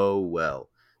so well,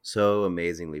 so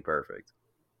amazingly perfect,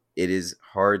 it is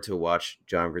hard to watch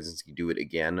John Krasinski do it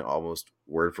again, almost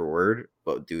word for word,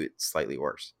 but do it slightly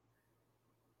worse.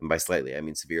 And by slightly, I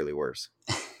mean severely worse.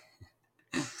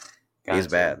 It is Gotcha.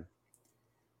 bad.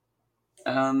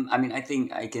 I mean, I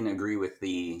think I can agree with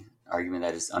the argument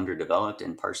that it's underdeveloped,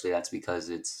 and partially that's because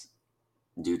it's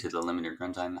due to the limited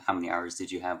runtime. How many hours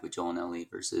did you have with Joel and Ellie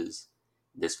versus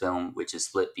this film, which is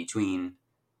split between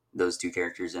those two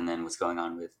characters, and then what's going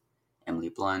on with Emily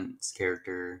Blunt's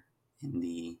character in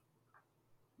the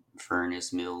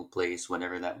furnace mill place,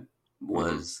 whatever that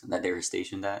Mm-hmm. was that they were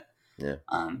stationed at. Yeah.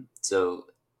 So,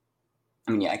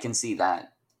 I mean, yeah, I can see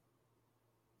that.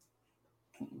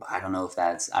 I don't know if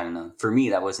that's, I don't know. For me,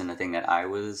 that wasn't a thing that I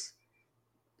was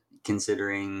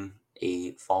considering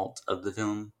a fault of the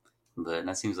film, but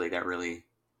that seems like that really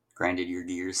grinded your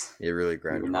gears. It really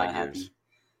You were grinded my not gears. happy.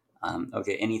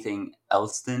 Okay, anything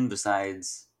else then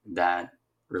besides that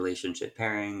relationship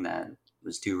pairing that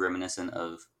was too reminiscent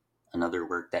of another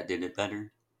work that did it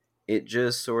better? It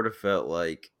just sort of felt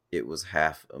like it was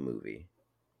half a movie,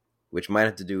 which might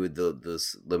have to do with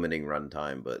this limiting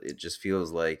runtime, but it just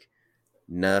feels like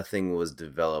nothing was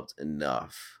developed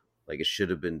enough. Like it should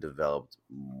have been developed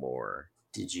more.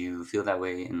 Did you feel that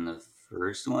way in the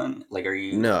first one? Like, are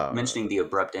you No, no, mentioning no, the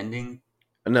abrupt ending?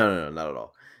 no, not at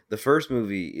all. The first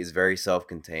movie is very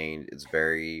self-contained. It's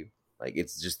very like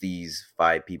it's just these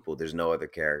five people. There's no other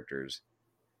characters,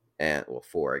 and well,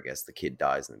 four, I guess. The kid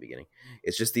dies in the beginning.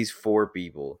 It's just these four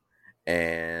people,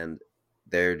 and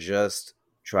they're just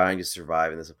trying to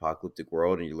survive in this apocalyptic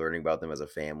world. And you're learning about them as a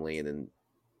family, and then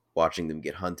watching them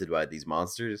get hunted by these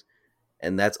monsters.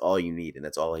 And that's all you need, and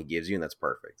that's all he gives you, and that's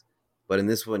perfect. But in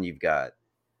this one, you've got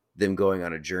them going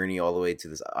on a journey all the way to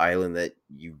this island that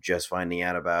you just finding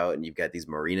out about, and you've got these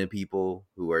marina people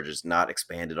who are just not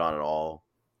expanded on at all.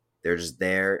 They're just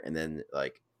there, and then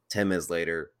like 10 minutes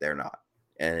later, they're not,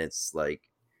 and it's like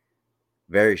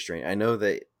very strange. I know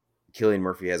that Killian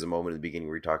Murphy has a moment in the beginning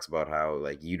where he talks about how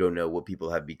like you don't know what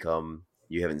people have become,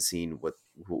 you haven't seen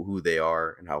who they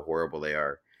are and how horrible they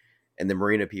are, and the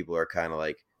marina people are kind of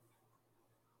like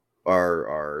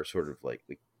are sort of like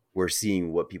we're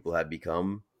seeing what people have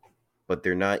become, but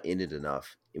they're not in it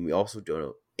enough. And we also don't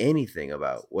know anything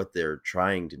about what they're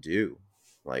trying to do.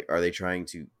 Like, are they trying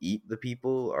to eat the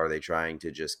people? Are they trying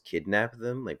to just kidnap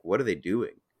them? Like, what are they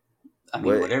doing? I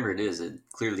mean, What? whatever it is, it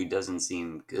clearly doesn't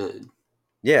seem good.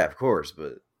 Yeah, of course,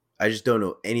 but I just don't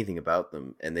know anything about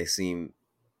them, and they seem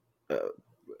uh,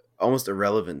 almost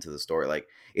irrelevant to the story. Like,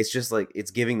 it's just like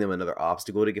it's giving them another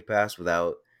obstacle to get past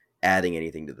without adding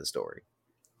anything to the story,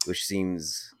 which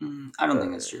seems I don't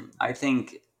think uh, that's true. I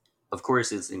think, of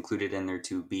course, it's included in there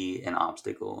to be an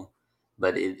obstacle,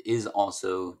 but it is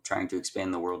also trying to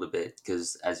expand the world a bit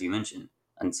because, as you mentioned,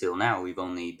 until now we've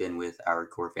only been with our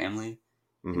core family,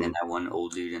 and then mm-hmm, that one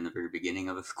old dude in the very beginning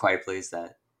of A Quiet Place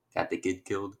that got the kid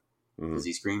killed mm-hmm, because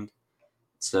he screamed.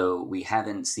 So we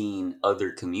haven't seen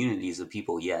other communities of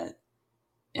people yet.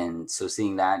 And so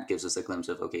seeing that gives us a glimpse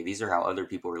of, okay, these are how other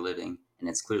people are living. And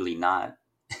it's clearly not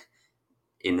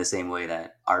in the same way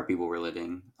that our people were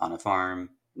living on a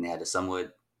farm and they had a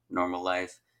somewhat normal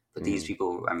life. But these mm-hmm,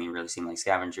 people, I mean, really seem like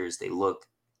scavengers. They look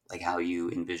like how you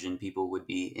envision people would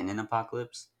be in an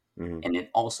apocalypse. mm-hmm, And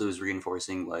it also is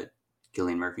reinforcing what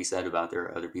Gillian Murphy said about there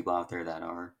are other people out there that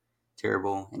are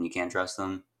terrible and you can't trust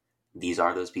them. These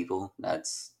are those people.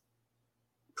 That's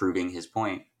proving his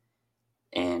point.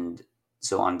 And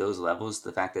so, on those levels,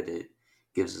 the fact that it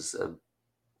gives us a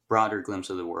broader glimpse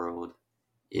of the world,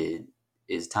 it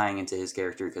is tying into his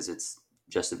character because it's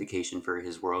justification for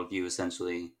his worldview,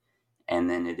 essentially. And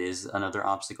then it is another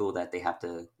obstacle that they have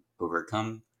to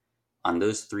overcome. On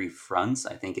those three fronts,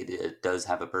 I think it does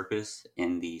have a purpose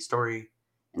in the story.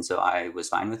 And so I was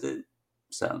fine with it.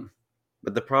 So,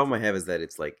 But the problem I have is that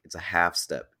it's like it's a half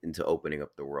step into opening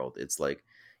up the world. It's like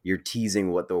you're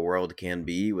teasing what the world can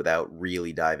be without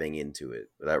really diving into it,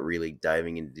 without really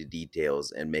diving into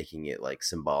details and making it like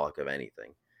symbolic of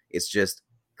anything. It's just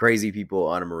crazy people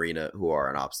on a marina who are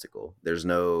an obstacle. There's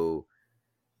no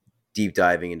deep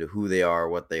diving into who they are,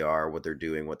 what they're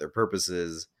doing, what their purpose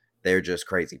is. They're just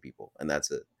crazy people, and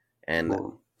that's it. And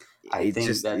well, I it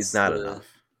think just is that's not the.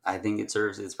 enough. I think it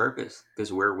serves its purpose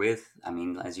because we're I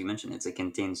mean, as you mentioned, it's a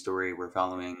contained story. We're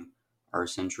following our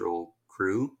central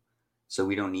crew. So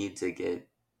we don't need to get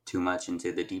too much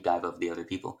into the deep dive of the other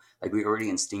people. Like we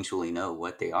already instinctually know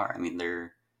what they are. I mean,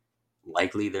 they're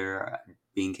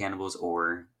being cannibals,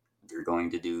 or they're going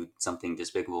to do something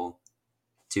despicable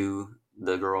to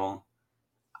the girl.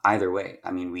 Either way,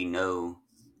 I mean, we know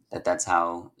that that's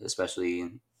how,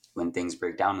 especially when things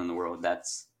break down in the world,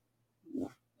 that's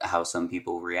how some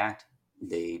people react.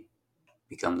 They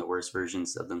become the worst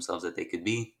versions of themselves that they could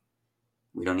be.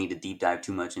 We don't need to deep dive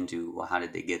too much into, well, how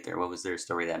did they get there? What was their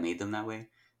story that made them that way?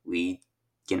 We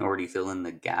can already fill in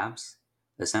the gaps.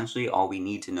 Essentially, all we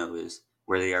need to know is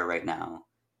where they are right now,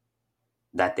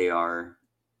 that they are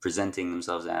presenting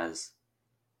themselves as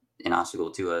an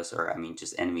obstacle to us, or I mean,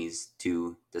 just enemies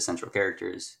to the central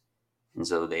characters. And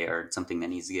so they are something that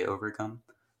needs to get overcome.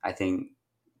 I think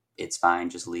it's fine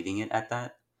just leaving it at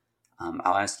that.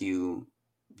 I'll ask you,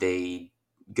 they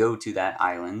go to that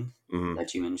island Hmm.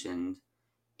 that you mentioned,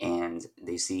 and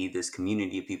they see this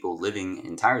community of people living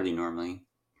entirely normally.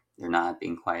 They're not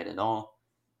being quiet at all,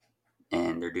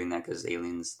 and they're doing that because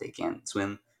aliens, they can't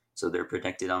swim, so they're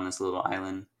protected on this little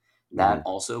island. That Hmm.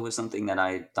 also was something that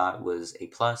I thought was a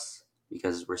plus,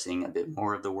 because we're seeing a bit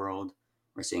more of the world.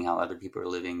 We're seeing how other people are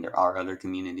living. There are other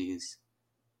communities.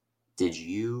 Did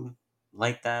you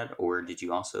like that, or did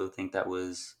you also think that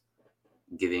was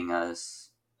giving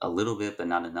us a little bit but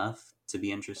not enough to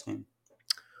be interesting?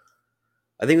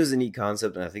 I think it was a neat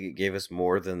concept, and I think it gave us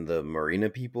more than the Marina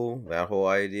people. That whole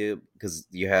idea, because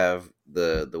you have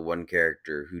the one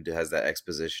character who has that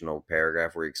expositional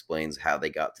paragraph where he explains how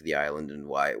they got to the island and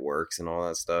why it works and all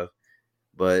that stuff.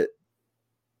 But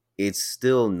it's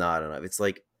still not enough. It's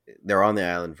like they're on the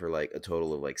island for like a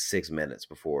total of like 6 minutes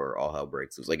before all hell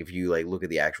breaks loose. Like if you like look at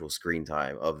the actual screen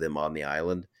time of them on the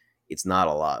island, it's not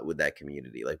a lot with that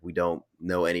community. Like we don't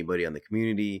know anybody on the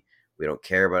community. We don't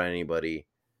care about anybody.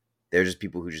 They're just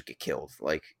people who just get killed.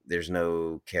 Like there's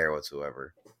no care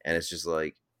whatsoever, and it's just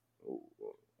like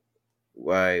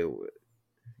why?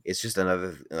 It's just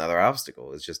another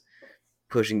obstacle. It's just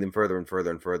pushing them further and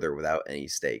further and further without any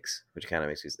stakes, which kind of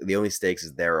makes me. The only stakes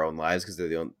is their own lives because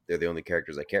they're the only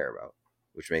characters I care about,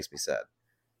 which makes me sad.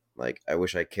 Like I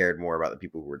wish I cared more about the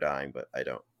people who were dying, but I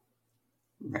don't.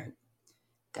 Right.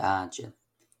 Gotcha.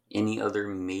 Any other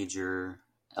major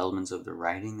elements of the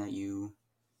writing that you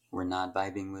were not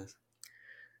vibing with?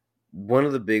 One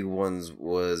of the big ones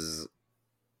was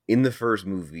in the first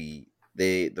movie.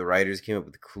 The writers came up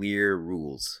with clear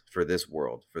rules for this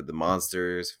world, for the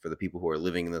monsters, for the people who are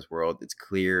living in this world. It's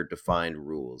clear, defined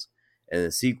rules. And in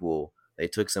the sequel, they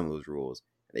took some of those rules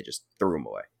and they just threw them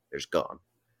away. They're just gone.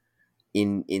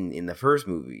 In the first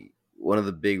movie, one of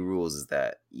the big rules is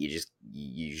that you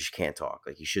just can't talk.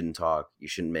 Like you shouldn't talk. You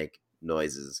shouldn't make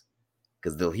noises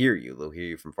because they'll hear you. They'll hear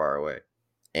you from far away.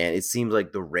 And it seems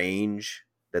like the range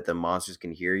that the monsters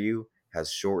can hear you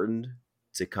has shortened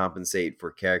to compensate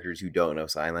for characters who don't know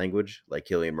sign language, like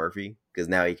Killian Murphy, because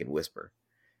now he can whisper.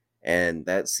 And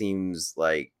that seems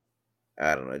like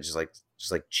I don't know, just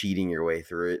like cheating your way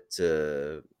through it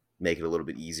to make it a little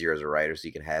bit easier as a writer, so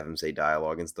you can have him say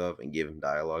dialogue and stuff and give him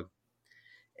dialogue.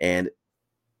 And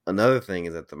another thing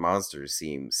is that the monsters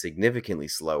seem significantly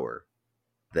slower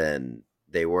than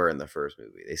they were in the first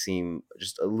movie. They seem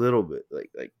just a little bit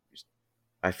like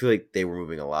I feel like they were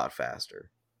moving a lot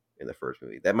faster in the first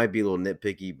movie. That might be a little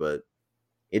nitpicky, but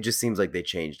it just seems like they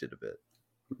changed it a bit.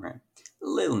 Right. A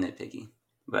little nitpicky,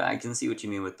 but I can see what you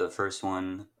mean with the first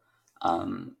one.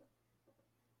 Um,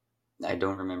 I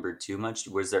don't remember too much.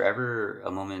 Was there ever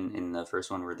a moment in the first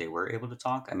one where they were able to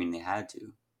talk? I mean, they had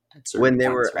to at certain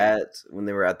points, right? When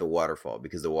they were at the waterfall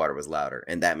because the water was louder,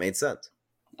 and that made sense.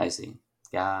 I see.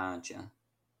 Gotcha.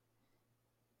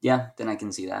 Yeah, then I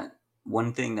can see that.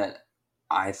 One thing that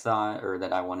I thought, or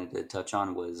that I wanted to touch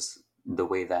on, was the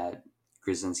way that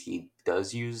Krasinski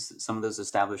does use some of those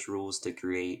established rules to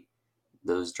create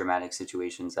those dramatic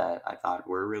situations that I thought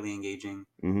were really engaging.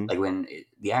 Hmm. Like when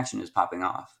the action is popping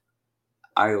off,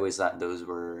 I always thought those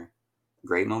were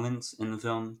great moments in the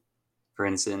film. For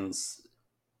instance,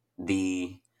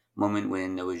 the moment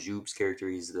when Noah Jupe's character,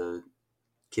 he's the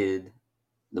kid,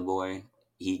 the boy,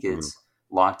 he Hmm. gets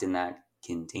locked in that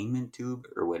containment tube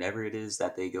or whatever it is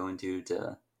that they go into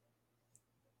to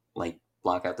like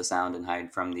block out the sound and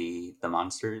hide from the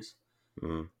monsters.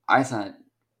 Hmm. I thought,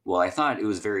 well, I thought it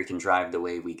was very contrived the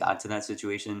way we got to that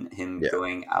situation. Him Yeah,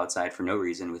 going outside for no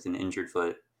reason with an injured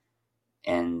foot,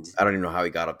 and I don't even know how he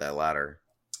got up that ladder.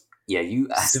 yeah, you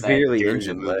asked that Severely during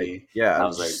the injured leg. movie, Yeah, and I I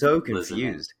was was like, so listen,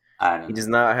 man, confused. I He don't does know.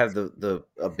 not have the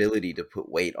ability to put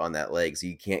weight on that leg, so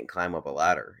you can't climb up a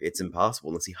ladder. It's impossible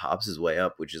unless he hops his way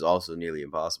up, which is also nearly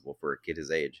impossible for a kid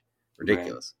his age.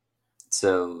 Right. Ridiculous.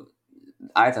 So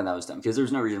I thought that was dumb because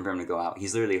there's no reason for him to go out.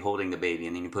 He's literally holding the baby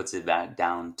and then he puts it back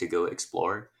down to go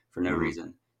explore for no Hmm.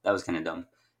 reason. That was kind of dumb.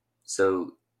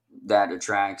 So that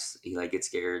attracts, he like gets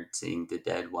scared seeing the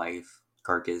dead wife,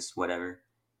 carcass, whatever,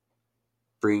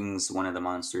 brings one of the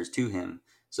monsters to him.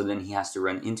 So then he has to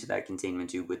run into that containment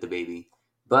tube with the baby,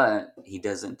 but he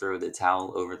doesn't throw the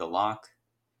towel over the lock.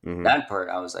 Hmm. That part,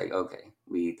 I was like, okay,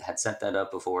 we had set that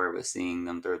up before with seeing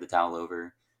them throw the towel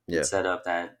over. We'd Yeah. set up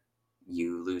that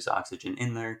you lose oxygen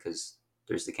in there because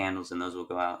there's the candles and those will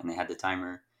go out, and they had the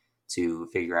timer to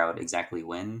figure out exactly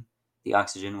when the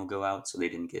oxygen will go out so they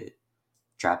didn't get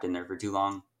trapped in there for too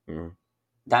long. Hmm.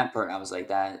 That part, I was like,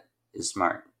 that is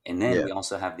smart. And then Yeah. we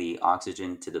also have the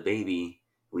oxygen to the baby.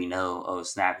 We know, oh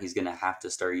snap, he's gonna have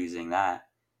to start using that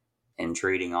and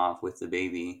trading off with the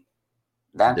baby.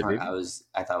 That The part, baby.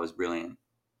 I thought was brilliant.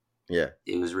 Yeah.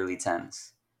 It was really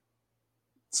tense.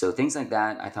 So things like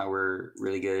that I thought were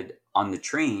really good. On the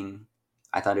train,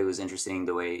 I thought it was interesting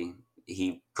the way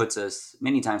he puts us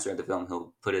many times throughout the film.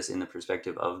 He'll put us in the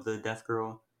perspective of the deaf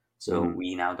girl, so Hmm.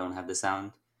 we now don't have the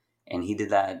sound. And he did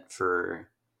that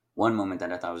for one moment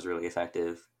that I thought was really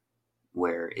effective,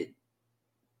 where it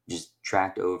just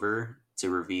tracked over to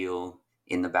reveal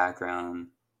in the background,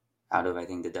 out of I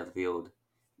think the depth field,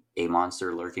 a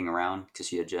monster lurking around because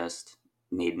she had just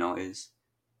made noise,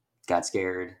 got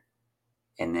scared,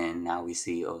 and then now we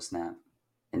see, oh snap,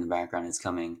 in the background it's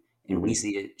coming, and we Hmm.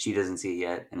 see it. She doesn't see it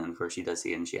yet, and then of course she does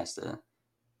see it, and she has to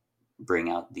bring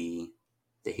out the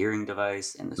hearing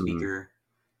device and the Hmm. speaker.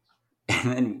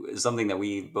 And then something that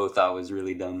we both thought was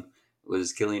really dumb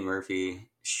was Killian Murphy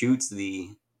shoots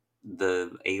the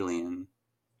alien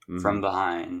from Hmm.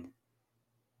 behind.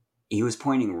 He was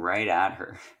pointing right at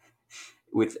her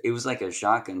with it was like a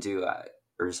shotgun too,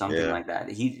 or something Yeah. like that.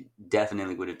 He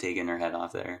definitely would have taken her head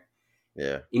off there.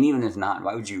 Yeah. And even if not,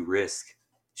 why would you risk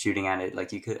shooting at it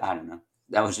like you could? I don't know.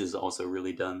 That was just also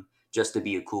really dumb. Just to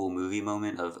be a cool movie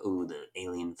moment of, oh, the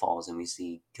alien falls and we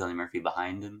see Killian Murphy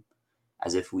behind him,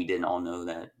 as if we didn't all know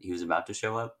that he was about to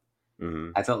show up.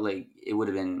 Hmm. I felt like it would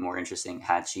have been more interesting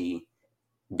had she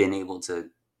been able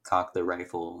to cock the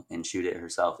rifle and shoot it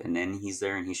herself, and then he's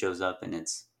there and he shows up, and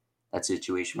it's that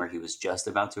situation where he was just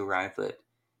about to arrive, but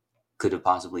could have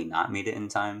possibly not made it in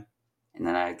time, and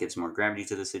then that gives more gravity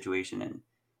to the situation and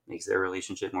makes their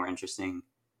relationship more interesting.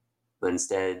 But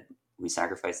instead, we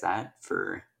sacrifice that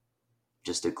for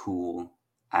just a cool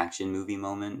action movie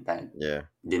moment that Yeah.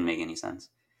 didn't make any sense.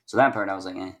 So that part, I was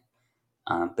like, eh.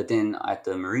 But then at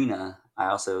the marina, I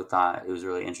also thought it was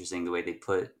really interesting the way they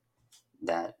put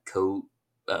that coat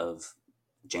of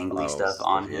jangly Oh, stuff stuff.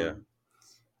 on Yeah. him.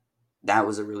 That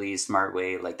was a really smart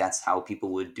way. Like that's how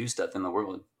people would do stuff in the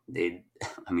world. They,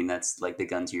 I mean, that's like the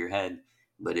gun to your head,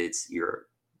 but it's your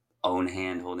own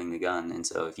hand holding the gun. And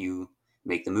so if you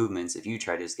make the movements, if you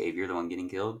try to escape, you're the one getting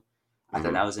killed. I thought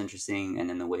Hmm. that was interesting. And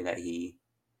then the way that he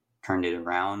turned it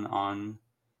around on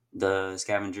the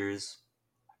scavengers,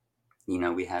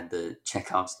 we had the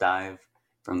Chekhov's dive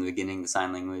from the beginning, the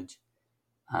sign language,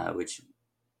 which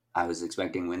I was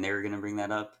expecting when they were going to bring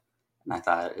that up. And I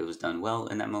thought it was done well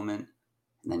in that moment.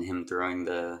 And then him throwing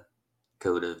the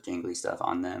coat of jangly stuff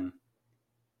on them.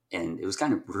 And it was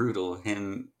kind of brutal,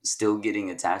 him still getting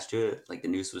attached to it. Like the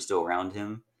noose was still around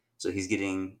him. So he's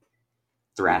getting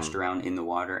thrashed Hmm. around in the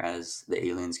water as the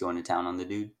aliens go into town on the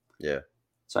dude. Yeah.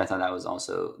 So I thought that was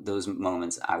also those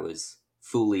moments I was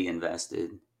fully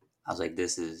invested. I was like,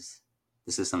 this is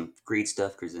some great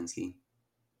stuff, Krasinski.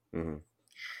 Hmm.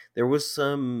 There was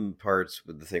some parts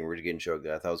with the thing where he's getting choked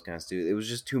that I thought was kind of stupid. It was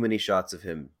just too many shots of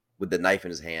him with the knife in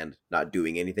his hand, not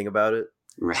doing anything about it.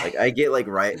 Right. Like I get like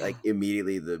right, like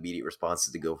immediately the immediate response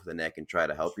is to go for the neck and try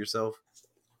to help yourself,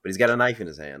 but he's got a knife in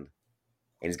his hand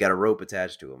and he's got a rope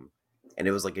attached to him, and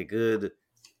it was like a good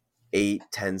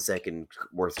 8-10 second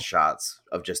worth of shots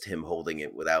of just him holding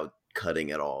it without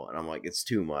cutting at all. And I'm like, it's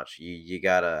too much. You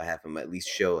gotta have him at least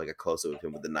show like a close up of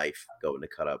him with the knife going to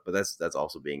cut up. But that's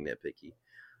also being nitpicky.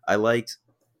 I liked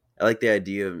I like the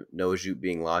idea of Noju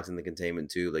being locked in the containment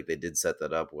too. Like they did set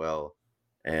that up well,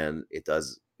 and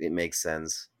it makes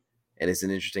sense. And it's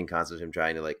an interesting concept of him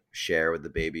trying to like share with the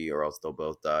baby, or else they'll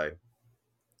both die.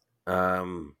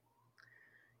 Um,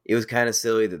 it was kind of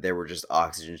silly that there were just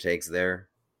oxygen tanks there,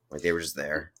 like they were just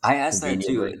there I asked that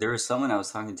too. conveniently. There was someone I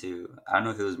was talking to. I don't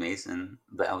know if it was Mason,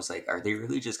 but I was like, "Are they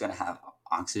really just going to have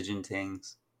oxygen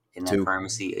tanks in that Two.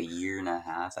 pharmacy a year and a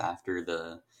half after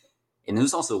the?" And it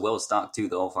was also well stocked too.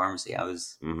 The whole pharmacy. I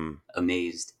was Mm-hmm.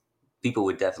 amazed. People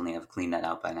would definitely have cleaned that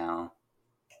out by now.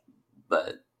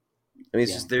 But I mean,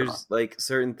 it's yeah, just there's like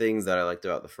certain things that I liked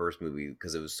about the first movie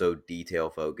because it was so detail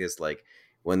focused. Like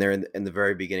When they're in the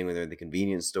very beginning, when they're in the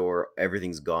convenience store,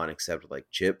 everything's gone except like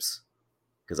chips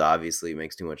because obviously it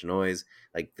makes too much noise,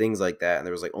 like things like that. And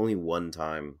there was like only one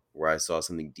time where I saw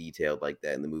something detailed like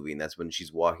that in the movie, and that's when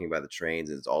she's walking by the trains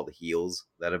and it's all the heels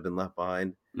that have been left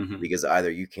behind Hmm. because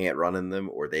either you can't run in them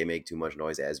or they make too much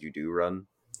noise as you do run.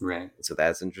 Right. So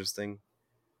that's interesting.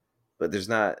 But there's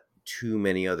not too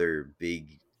many other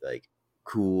big like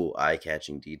cool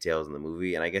eye-catching details in the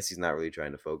movie, and I guess he's not really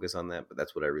trying to focus on that, but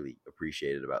that's what I really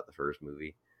appreciated about the first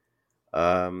movie.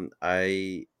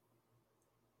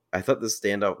 I thought the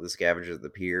standoff with the scavengers at the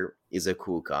pier is a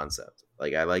cool concept.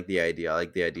 Like I like the idea. I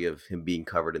like the idea of him being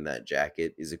covered in that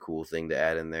jacket is a cool thing to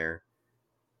add in there.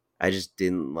 I just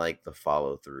didn't like the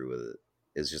follow through with it.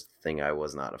 It's just the thing I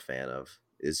was not a fan of.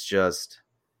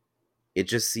 It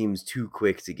just seems too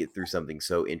quick to get through something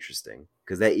so interesting,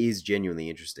 because that is genuinely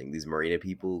interesting. These marina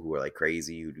people who are like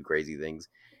crazy, who do crazy things.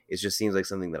 It just seems like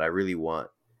something that I really want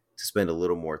to spend a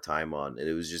little more time on, and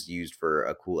it was just used for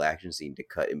a cool action scene to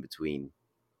cut in between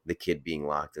the kid being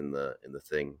locked in the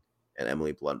thing and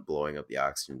Emily Blunt blowing up the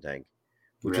oxygen tank,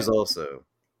 which was Right. also,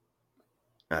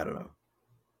 I don't know,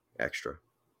 extra.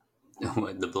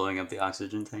 What, the blowing up the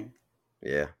oxygen tank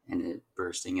Yeah, and it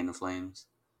bursting into flames.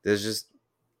 there's just,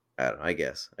 I don't know. I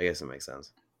guess it makes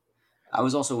sense. I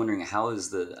was also wondering, how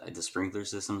is the sprinkler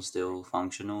system still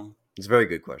functional? It's a very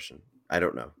good question. I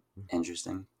don't know.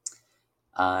 Interesting.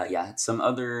 Yeah, some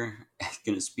other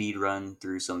gonna speed run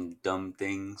through some dumb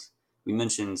things. We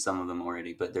mentioned some of them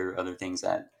already, but there are other things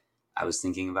that I was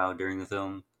thinking about during the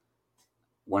film.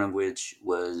 One of which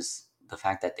was the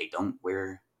fact that they don't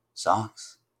wear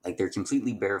socks. Like they're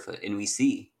completely barefoot, and we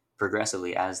see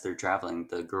progressively as they're traveling,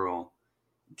 the girl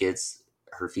gets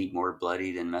her feet more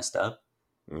bloodied and messed up.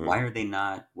 Hmm. Why are they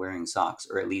not wearing socks,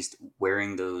 or at least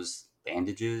wearing those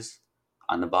bandages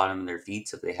on the bottom of their feet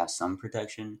so they have some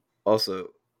protection? Also,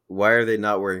 why are they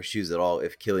not wearing shoes at all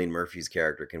if Killian Murphy's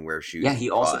character can wear Yeah, shoes and he be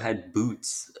also fine? had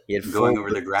boots He had going full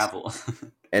over the boots gravel.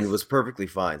 and was perfectly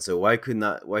fine. So why could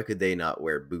they not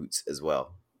wear boots as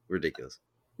well? Ridiculous.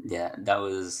 Yeah, that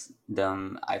was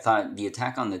dumb. I thought the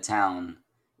attack on the town.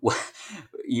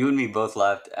 You and me both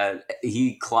laughed at.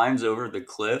 He climbs over the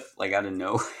cliff like out of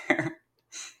nowhere.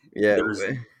 Yeah, There's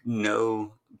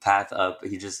no path up.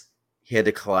 He just, he had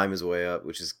to climb his way up,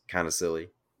 which is kind of silly.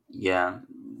 yeah,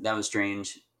 that was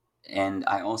strange. And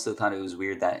I also thought it was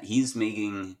weird that he's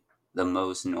making the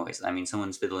most noise. I mean,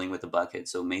 someone's fiddling with a bucket,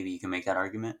 so maybe you can make that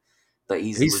argument. But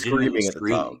he's He's legitimately screaming at the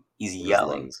top screaming. He's with his yelling,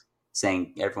 lungs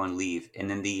saying, "Everyone leave!" And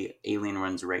then the alien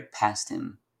runs right past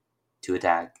him to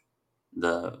attack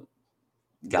the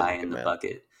the guy Bucket in the Man.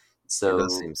 bucket. It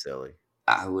does So seem silly.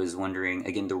 I was wondering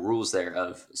again the rules there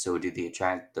of, so do they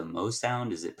attract the most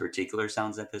sound? Is it particular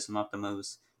sounds that piss them off the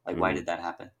most? Like why Hmm. did that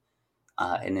happen?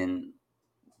 And then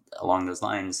along those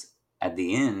lines, at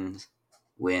the end,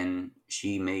 when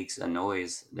she makes a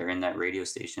noise, they're in that radio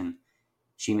station.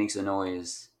 She makes a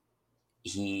noise.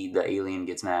 The alien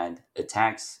gets mad,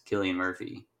 attacks Killian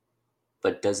Murphy,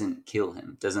 but doesn't kill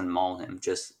him, doesn't maul him,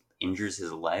 just injures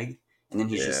his leg, and then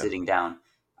he's just Yeah. sitting down.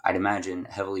 I'd imagine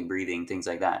heavily breathing, things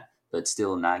like that, but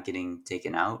still not getting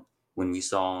taken out. When we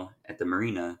saw at the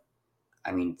marina,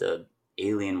 I mean, the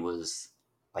alien was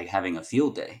like having a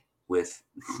field day with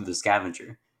the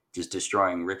scavenger, just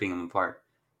destroying, ripping them apart.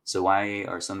 So why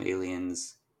are some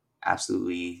aliens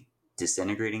absolutely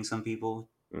disintegrating some people,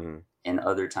 Hmm. and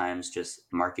other times just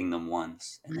marking them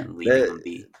once and then leaving That them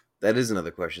be? that is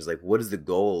another question. Is like, what is the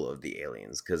goal of the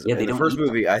aliens? Because Yeah, in they the don't first eat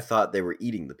them. movie, I thought they were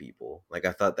eating the people. Like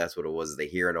I thought that's what it was. They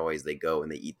hear a noise, they go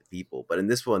and they eat the people. But in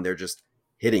this one, they're just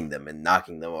hitting them and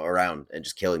knocking them around and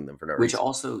just killing them for no Which reason.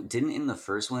 also didn't, in the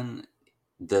first one,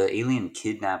 the alien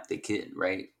kidnapped the kid,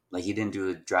 right? Like he didn't do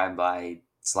a drive by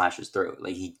slash his throat.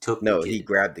 Like he took the No, he kid.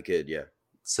 grabbed the kid. Yeah,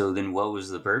 So then what was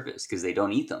the purpose? Because they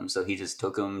don't eat them. So he just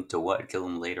took them to what? Kill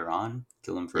them later on?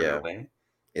 Kill them further yeah. away?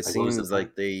 It Like what was the seems point?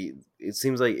 like they. It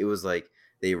seems like it was like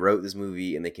they wrote this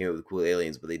movie and they came up with cool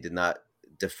aliens, but they did not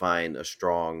define a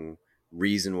strong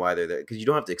reason why they're there. Because you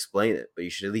don't have to explain it, but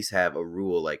you should at least have a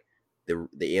rule like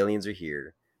the aliens are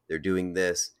here, they're doing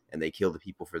this, and they kill the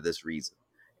people for this reason.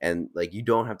 And like you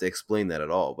don't have to explain that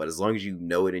at all. But as long as you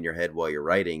know it in your head while you're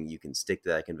writing, you can stick to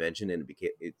that convention, and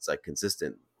it's like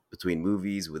consistent between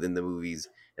movies, within the movies,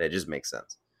 and it just makes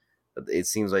sense. But it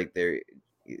seems like they're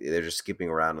just skipping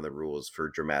around on the rules for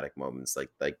dramatic moments, like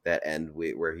that end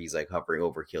where he's like hovering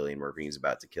over Killian Murphy, he's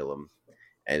about to kill him,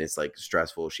 and it's like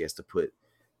stressful. She has to put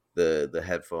the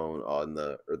headphone on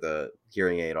the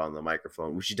hearing aid on the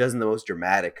microphone, which she does in the most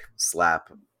dramatic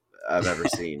slap I've ever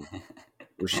seen,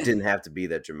 which didn't have to be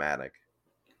that dramatic,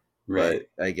 but Right.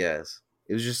 I guess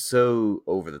it was just so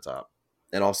over the top.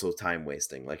 and also time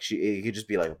wasting. Like it could just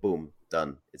be like, boom,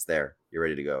 done, it's there, you're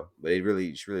ready to go. But she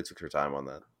really took her time on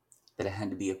that. But it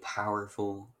had to be a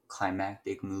powerful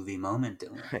climactic movie moment,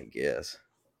 Dylan. I guess.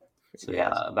 So yeah,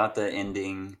 Yes. about the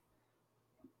ending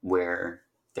where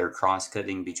they're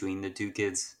cross-cutting between the two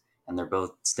kids and they're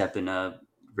both stepping up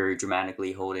very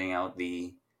dramatically holding out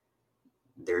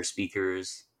their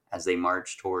speakers as they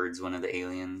march towards one of the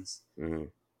aliens. Hmm.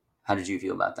 How did you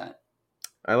feel about that?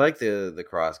 I like the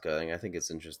cross cutting. I think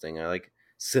it's interesting. I like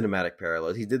cinematic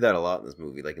parallels. He did that a lot in this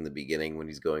movie, like in the beginning when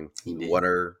he's going He the did.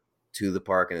 oneer to the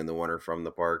park and then the oneer from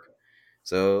the park.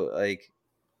 So like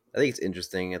I think it's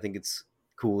interesting. I think it's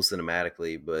cool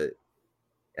cinematically, but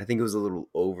I think it was a little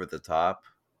over the top,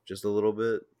 just a little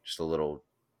bit, just a little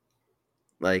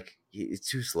like it's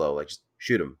too slow. Like just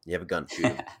shoot him. You have a gun, shoot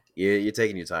him. You're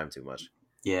taking your time too much.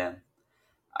 Yeah,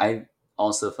 I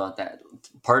also felt that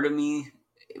part of me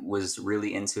was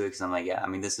really into it because I'm like, yeah, I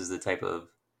mean, this is the type of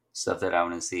stuff that I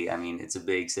want to see. I mean, it's a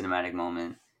big cinematic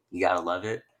moment. You gotta love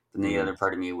it. But then the Hmm. other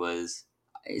part of me was,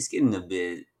 it's getting a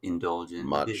bit indulgent,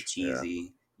 a bit Much, yeah,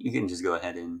 cheesy. You can just go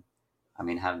ahead and, I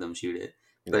mean, have them shoot it.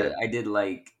 But yeah. I did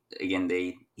like, again,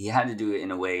 he had to do it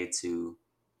in a way to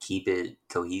keep it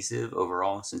cohesive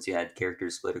overall, since you had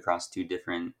characters split across two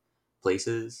different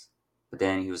places. But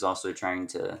then he was also trying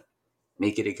to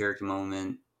make it a character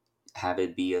moment, have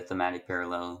it be a thematic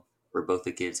parallel where both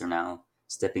the kids are now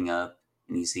stepping up,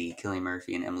 and you see Killian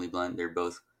Murphy and Emily Blunt. They're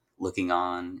both looking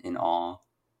on in awe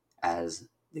as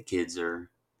the kids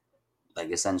are like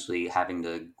essentially having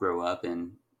to grow up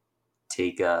and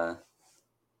take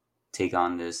take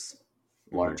on this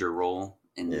Hmm. larger role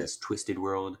in Yeah. this twisted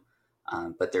world.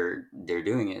 But they're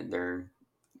doing it. They're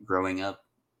growing up.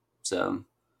 So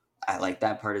I like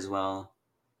that part as well.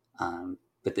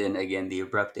 But then again, the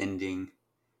abrupt ending,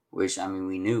 which I mean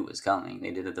we knew was coming.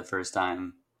 They did it the first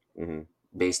time Hmm.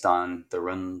 based on the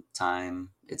run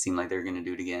time. It seemed like they were going to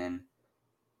do it again,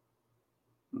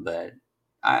 but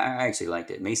I actually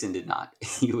liked it. Mason did not.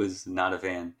 He was not a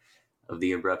fan of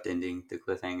the abrupt ending, the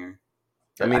cliffhanger.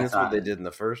 I But mean, I that's what they thought, did in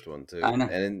the first one I too. know.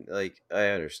 And in, like, I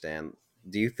understand.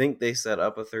 Do you think they set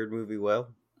up a third movie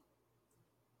well?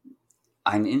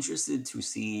 I'm interested to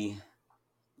see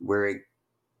where it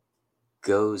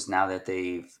goes now that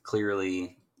they've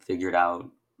clearly figured out,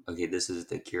 okay, this is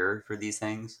the cure for these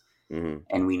things. Hmm.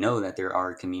 And we know that there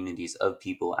are communities of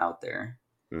people out there.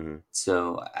 Hmm.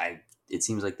 So it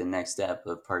seems like the next step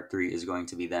of part three is going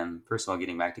to be them, first of all,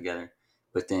 getting back together,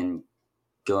 but then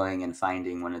going and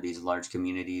finding one of these large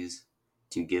communities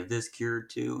to give this cure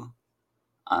to.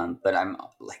 But I'm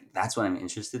like, that's what I'm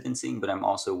interested in seeing. But I'm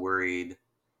also worried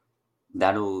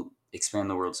that'll expand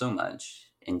the world so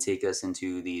much and take us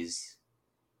into these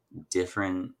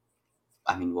different.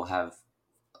 I mean, we'll have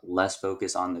less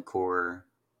focus on the core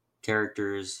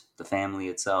characters, the family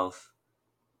itself,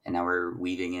 and now we're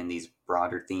weaving in these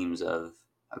broader themes of,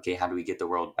 okay, how do we get the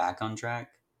world back on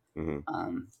track? Hmm.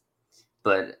 Um,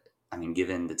 but I mean,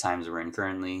 given the times we're in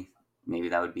currently, maybe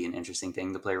that would be an interesting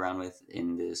thing to play around with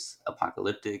in this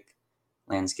apocalyptic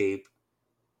landscape.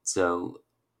 So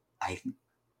I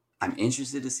I'm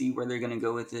interested to see where they're going to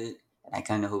go with it. And I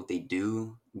kind of hope they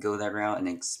do go that route and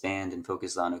expand and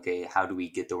focus on, okay, how do we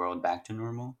get the world back to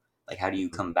normal? Like, how do you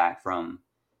Hmm. come back from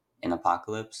an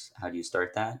apocalypse? How do you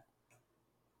start that?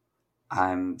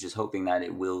 I'm just hoping that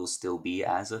it will still be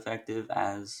as effective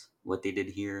as what they did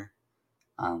here.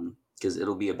 Because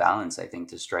it'll be a balance, I think,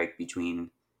 to strike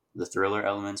between the thriller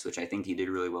elements, which I think he did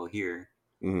really well here,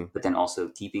 Hmm. but then also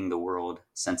keeping the world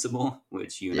sensible,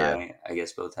 which you and Yeah. I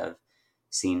guess, both have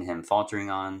seen him faltering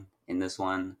on in this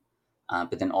one.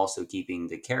 But then also keeping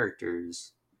the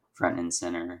characters front and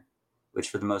center, which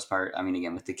for the most part, I mean,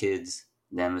 again, with the kids,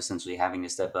 them essentially having to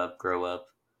step up, grow up,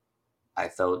 I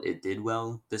felt it did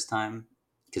well this time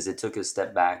because it took a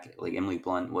step back. Like Emily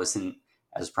Blunt wasn't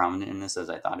as prominent in this as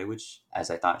I thought it would, as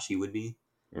I thought she would be.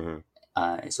 Hmm.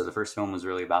 So the first film was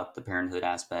really about the parenthood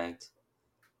aspect,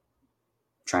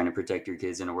 trying to protect your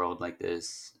kids in a world like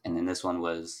this, and then this one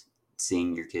was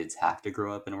seeing your kids have to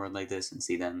grow up in a world like this and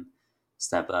see them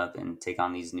step up and take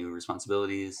on these new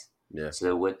responsibilities. Yeah.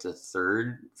 So what the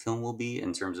third film will be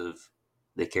in terms of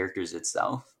the characters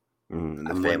itself, Hmm. And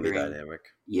the I'm family wondering. dynamic.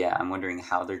 Yeah, I'm wondering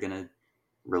how they're gonna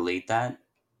relate that.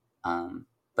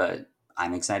 But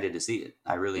I'm excited to see it.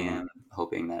 I really Hmm. am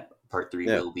hoping that part three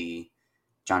Yeah. will be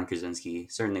John Krasinski,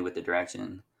 certainly with the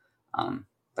direction.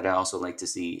 But I also like to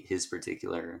see his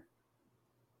particular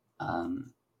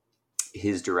um,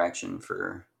 his direction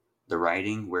for the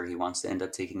writing, where he wants to end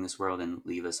up taking this world and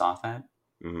leave us off at.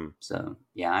 Hmm. So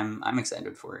yeah, I'm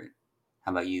excited for it.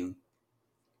 How about you?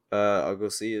 I'll go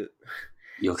see it.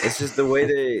 You'll It's just the way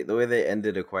they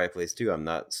ended A Quiet Place 2. I'm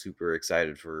not super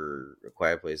excited for A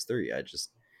Quiet Place 3.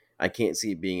 I can't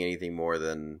see it being anything more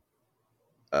than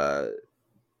uh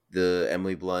the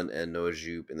Emily Blunt and Noah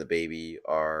Jupe and the baby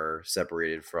are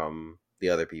separated from the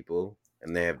other people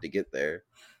and they have to get there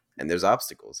and there's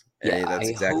obstacles. yeah. And that's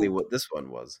exactly what this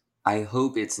one was. I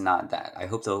hope it's not that. I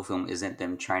hope the whole film isn't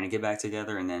them trying to get back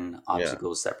together and then Yeah.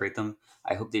 obstacles separate them.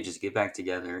 I hope they just get back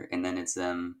together and then it's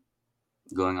them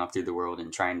going off through the world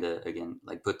and trying to again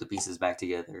like put the pieces back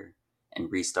together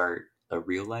and restart a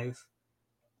real life.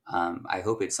 I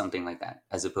hope it's something like that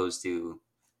as opposed to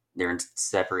they're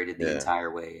separated the Yeah.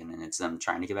 entire way and then it's them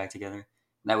trying to get back together.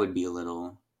 That would be a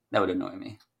little that would annoy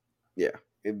me. Yeah.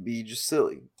 It'd be just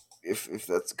silly. If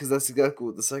that's because that's exactly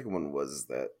what the second one was, is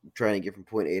that trying to get from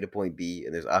point A to point B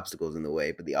and there's obstacles in the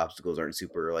way, but the obstacles aren't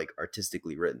super like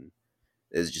artistically written.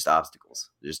 There's just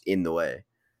obstacles. They're just in the way.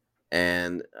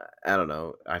 And I don't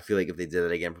know. I feel like if they did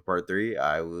it again for part three,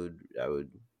 I would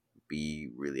be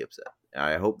really upset.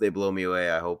 I hope they blow me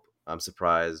away. I hope I'm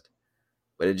surprised,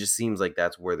 but it just seems like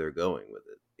that's where they're going with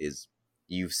it. Is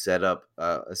you've set up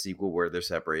a sequel where they're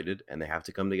separated and they have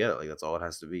to come together. Like that's all it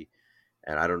has to be.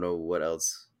 And I don't know what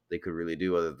else they could really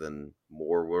do other than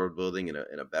more world building in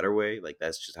a better way. Like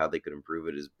that's just how they could improve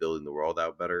it, is building the world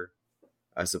out better,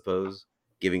 I suppose,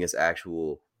 giving us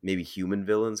actual maybe human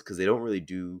villains because they don't really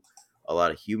do a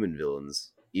lot of human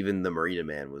villains. Even the Marina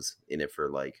Man was in it for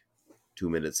like 2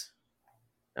 minutes,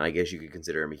 and I guess you could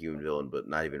consider him a human villain, but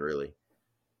not even really.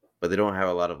 But they don't have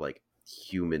a lot of like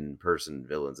human person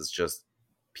villains. It's just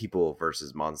people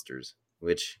versus monsters,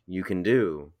 which you can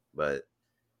do, but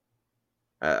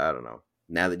I don't know.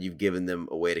 Now that you've given them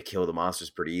a way to kill the monsters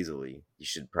pretty easily, you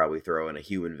should probably throw in a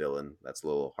human villain that's a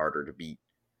little harder to beat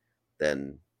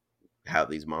than how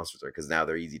these monsters are, because now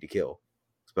they're easy to kill,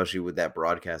 especially with that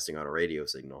broadcasting on a radio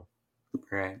signal.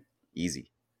 Right.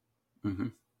 Easy. Mm-hmm.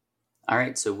 All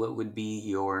right. So, what would be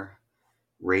your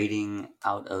rating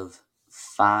out of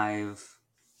five?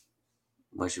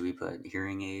 What should we put?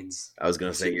 Hearing aids? I was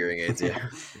gonna Or say should hearing aids. Yeah,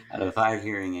 out of five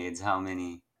hearing aids, how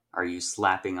many are you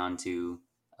slapping onto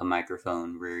a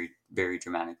microphone very, very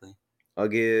dramatically? I'll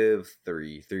give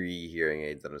three hearing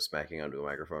aids that I'm smacking onto a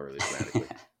microphone really dramatically.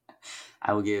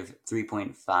 I will give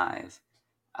 3.5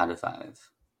 out of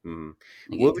 5. Hmm.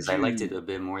 Again, What because would I liked it you? a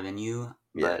bit more than you,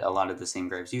 Yeah. but a lot of the same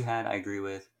gripes you had, I agree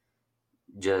with.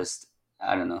 Just,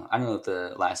 I don't know. I don't know if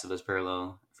the Last of Us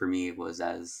parallel for me was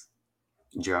as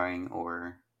jarring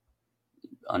or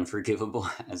unforgivable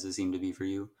as it seemed to be for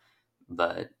you,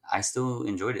 but I still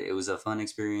enjoyed it. It was a fun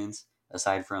experience,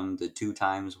 aside from the two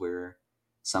times where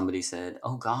somebody said,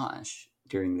 "Oh gosh,"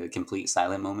 during the complete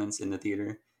silent moments in the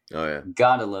theater. Oh yeah.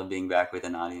 Gotta love being back with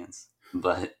an audience.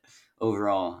 But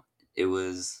overall, it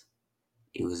was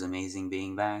it was amazing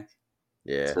being back.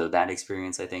 Yeah. So that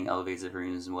experience, I think, elevates it for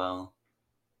me as well.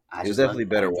 I It was just loved definitely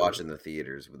it. I better enjoyed it. watching the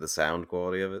theaters with the sound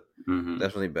quality of it. Hmm.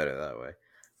 Definitely better that way.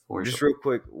 For Just sure. real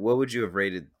quick, what would you have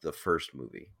rated the first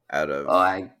movie out Oh, of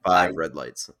I five red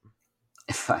lights?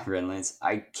 if I read lines,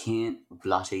 I can't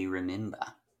bloody remember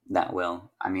that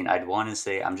well. I mean, I'd want to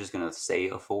say I'm just gonna say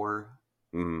a four,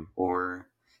 Hmm. or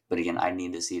but again, I'd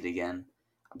need to see it again.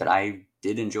 But I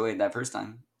did enjoy it that first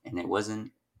time, and it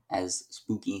wasn't as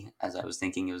spooky as I was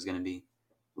thinking it was gonna be,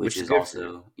 which Which is is good for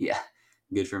you. also yeah,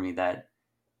 good for me that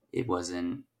it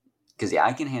wasn't because yeah,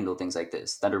 I can handle things like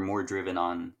this that are more driven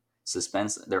on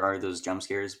suspense. There are those jump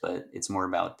scares, but it's more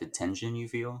about the tension you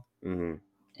feel, Hmm.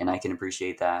 and I can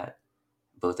appreciate that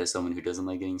both as someone who doesn't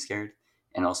like getting scared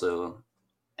and also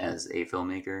as a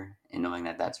filmmaker and knowing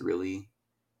that that's really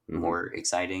Hmm. more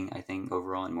exciting, I think,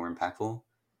 overall and more impactful.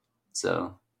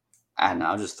 So I don't know,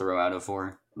 I'll just throw out a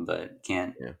four, but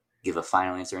can't Yeah. give a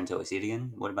final answer until I see it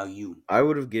again. What about you? I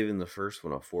would have given the first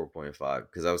one a 4.5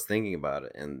 because I was thinking about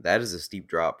it, and that is a steep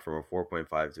drop from a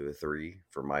 4.5 to a 3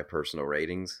 for my personal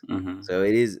ratings. Mm-hmm. So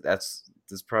it is that's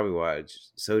probably why it's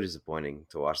just so disappointing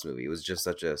to watch the movie. It was just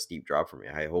such a steep drop for me.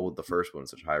 I hold the first one in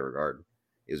such high regard.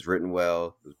 It was written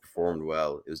well, it was performed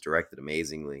well, it was directed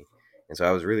amazingly, and so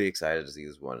I was really excited to see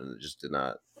this one, and it just did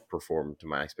not perform to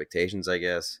my expectations. I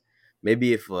guess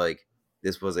maybe if like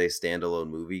this was a standalone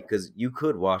movie, because you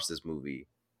could watch this movie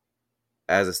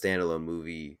as a standalone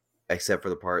movie, except for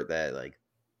the part that like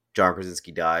John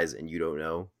Krasinski dies and you don't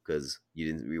know because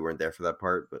you weren't there for that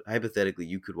part. But hypothetically,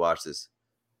 you could watch this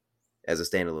as a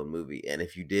standalone movie, and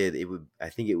if you did, it would I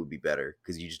think it would be better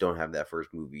because you just don't have that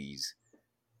first movie's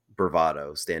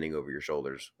bravado standing over your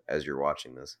shoulders as you're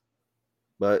watching this.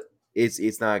 But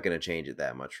it's not going to change it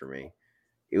that much for me.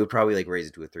 It would probably like raise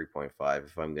it to a 3.5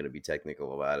 if I'm going to be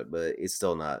technical about it, but it's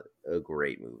still not a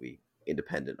great movie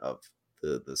independent of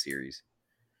the series.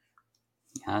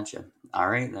 Gotcha. All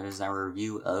right, that is our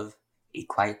review of A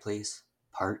Quiet Place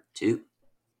Part 2.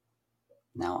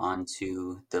 Now on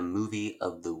to the movie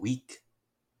of the week.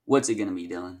 What's it going to be,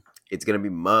 Dylan? It's gonna be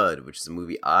Mud, which is a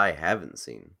movie I haven't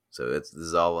seen. So this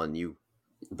is all on you.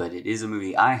 But it is a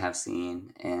movie I have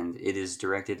seen, and it is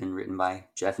directed and written by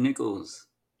Jeff Nichols.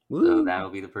 So Woo! that'll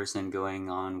be the person going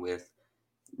on with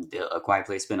A Quiet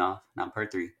Place spinoff, not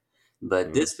part 3. But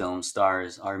Mm. this film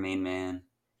stars our main man,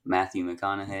 Matthew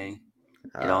McConaughey.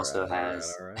 It All also right, all right,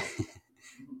 has, all right.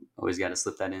 always got to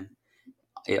slip that in.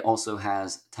 It also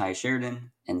has Ty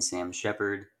Sheridan and Sam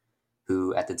Shepard,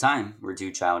 who at the time were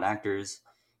two child actors.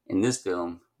 In this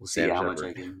film, we'll see Sam how much I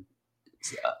Shepard. can.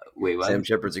 Wait, Sam what?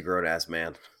 Shepard's a grown ass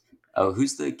man. Oh,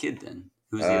 who's the kid then?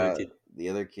 Who's the other Uh, kid? the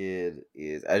other kid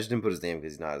is I just didn't put his name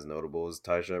because he's not as notable as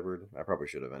Ty Shepard. I probably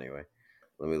should have anyway.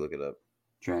 Let me look it up.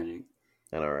 Tragic.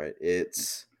 And all right,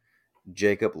 it's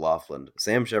Jacob Laughlin.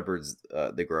 Sam Shepard's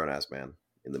the grown ass man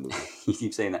in the movie. You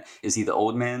keep saying that. Is he the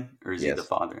old man or is he the Yes,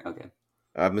 father? Okay,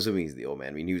 I'm assuming he's the old man.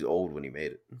 I mean, he was old when he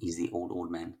made it. he's the old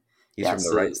man. He's Yeah. from the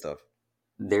So right stuff.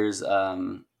 there's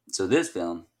so this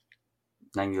film,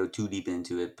 not gonna go too deep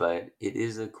into it, but it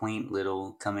is a quaint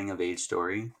little coming of age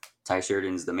story. Ty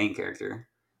Sheridan's the main character,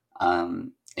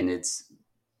 and it's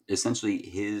essentially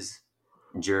his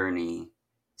journey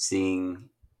seeing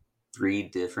three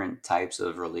different types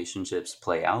of relationships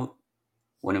play out.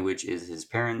 One of which is his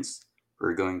parents who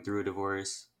are going through a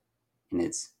divorce, and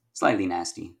it's slightly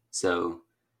nasty. So,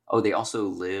 oh, they also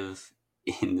live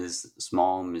in this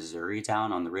small Missouri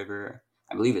town on the river.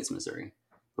 I believe it's Missouri,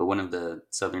 but one of the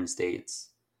southern states.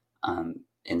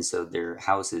 And so their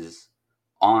house is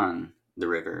on the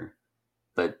river,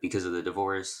 but because of the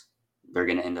divorce, they're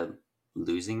going to end up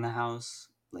losing the house.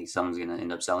 Like someone's going to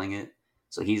end up selling it.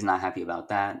 So he's not happy about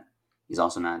that. He's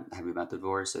also not happy about the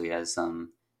divorce. So he has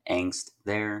some angst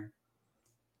there.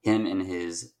 Him and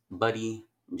his buddy,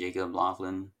 Jacob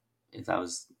Laughlin, if that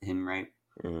was him right,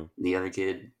 Hmm. the other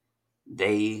kid,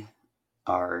 they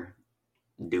are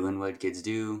doing what kids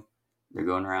do. They're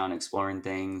going around exploring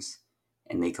things,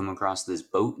 and they come across this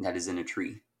boat that is in a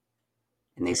tree.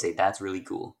 And they say, that's really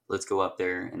cool. Let's go up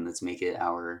there and let's make it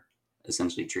our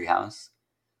essentially tree house.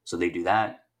 So they do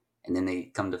that, and then they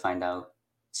come to find out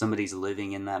somebody's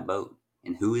living in that boat.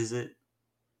 And who is it?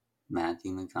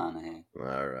 Matthew McConaughey. All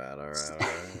right, all right, all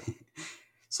right.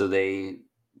 So they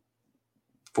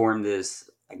form this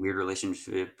like weird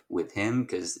relationship with him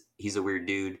because he's a weird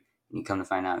dude, and you come to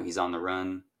find out he's on the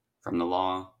run from the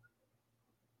law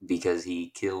because he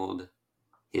killed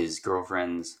his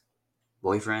girlfriend's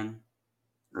boyfriend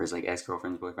or his like ex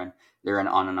girlfriend's boyfriend. They're an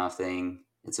on and off thing.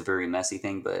 It's a very messy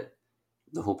thing, but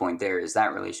the whole point there is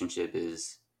that relationship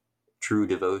is true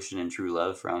devotion and true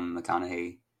love from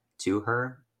McConaughey to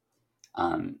her.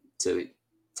 So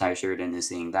Ty Sheridan is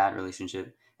seeing that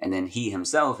relationship, and then he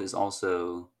himself is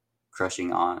also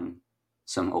crushing on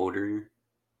some older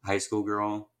high school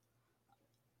girl,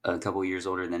 a couple years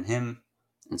older than him,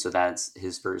 and so that's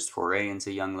his first foray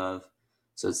into young love.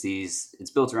 So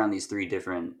it's built around these three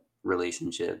different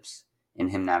relationships and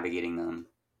him navigating them,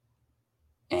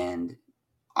 and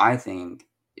I think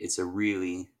it's a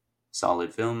really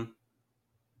solid film,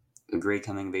 a great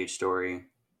coming of age story.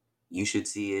 You should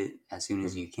see it as soon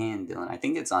as Mhm. you can, Dylan. I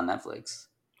think it's on Netflix.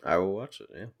 I will watch it.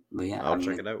 Yeah, But yeah, I I'll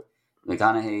check mean, it out.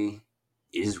 McConaughey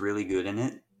is really good in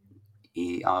it.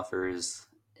 He offers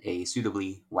a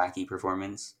suitably wacky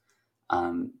performance,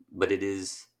 but it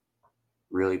is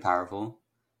really powerful.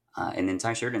 And then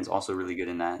Ty Sheridan's also really good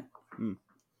in that. Hmm.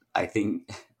 I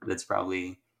think that's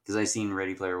probably because I've seen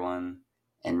Ready Player One,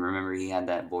 and remember he had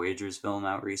that Voyagers film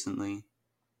out recently.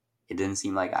 It didn't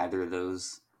seem like either of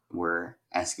those were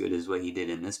as good as what he did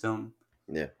in this film.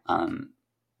 Yeah. Um,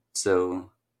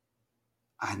 so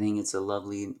I think it's a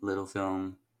lovely little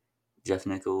film. Jeff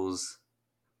Nichols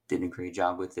did a great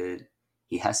job with it.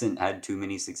 He hasn't had too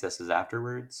many successes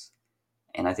afterwards,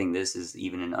 and I think this is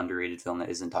even an underrated film that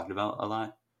isn't talked about a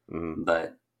lot. Hmm.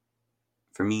 But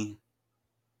for me,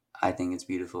 I think it's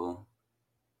beautiful.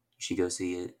 You should go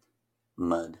see it.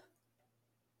 Mud.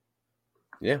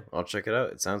 Yeah, I'll check it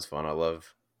out. It sounds fun. I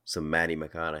love some Matty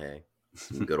McConaughey,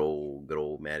 some good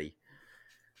old Matty,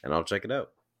 and I'll check it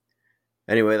out.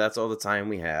 Anyway, that's all the time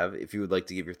we have. If you would like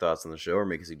to give your thoughts on the show or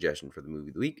make a suggestion for the movie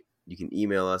of the week, you can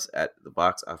email us at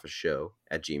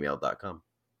theboxofficeshow@gmail.com.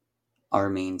 Our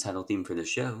main title theme for the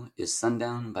show is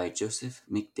Sundown by Joseph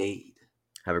McDade.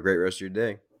 Have a great rest of your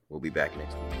day. We'll be back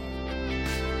next week.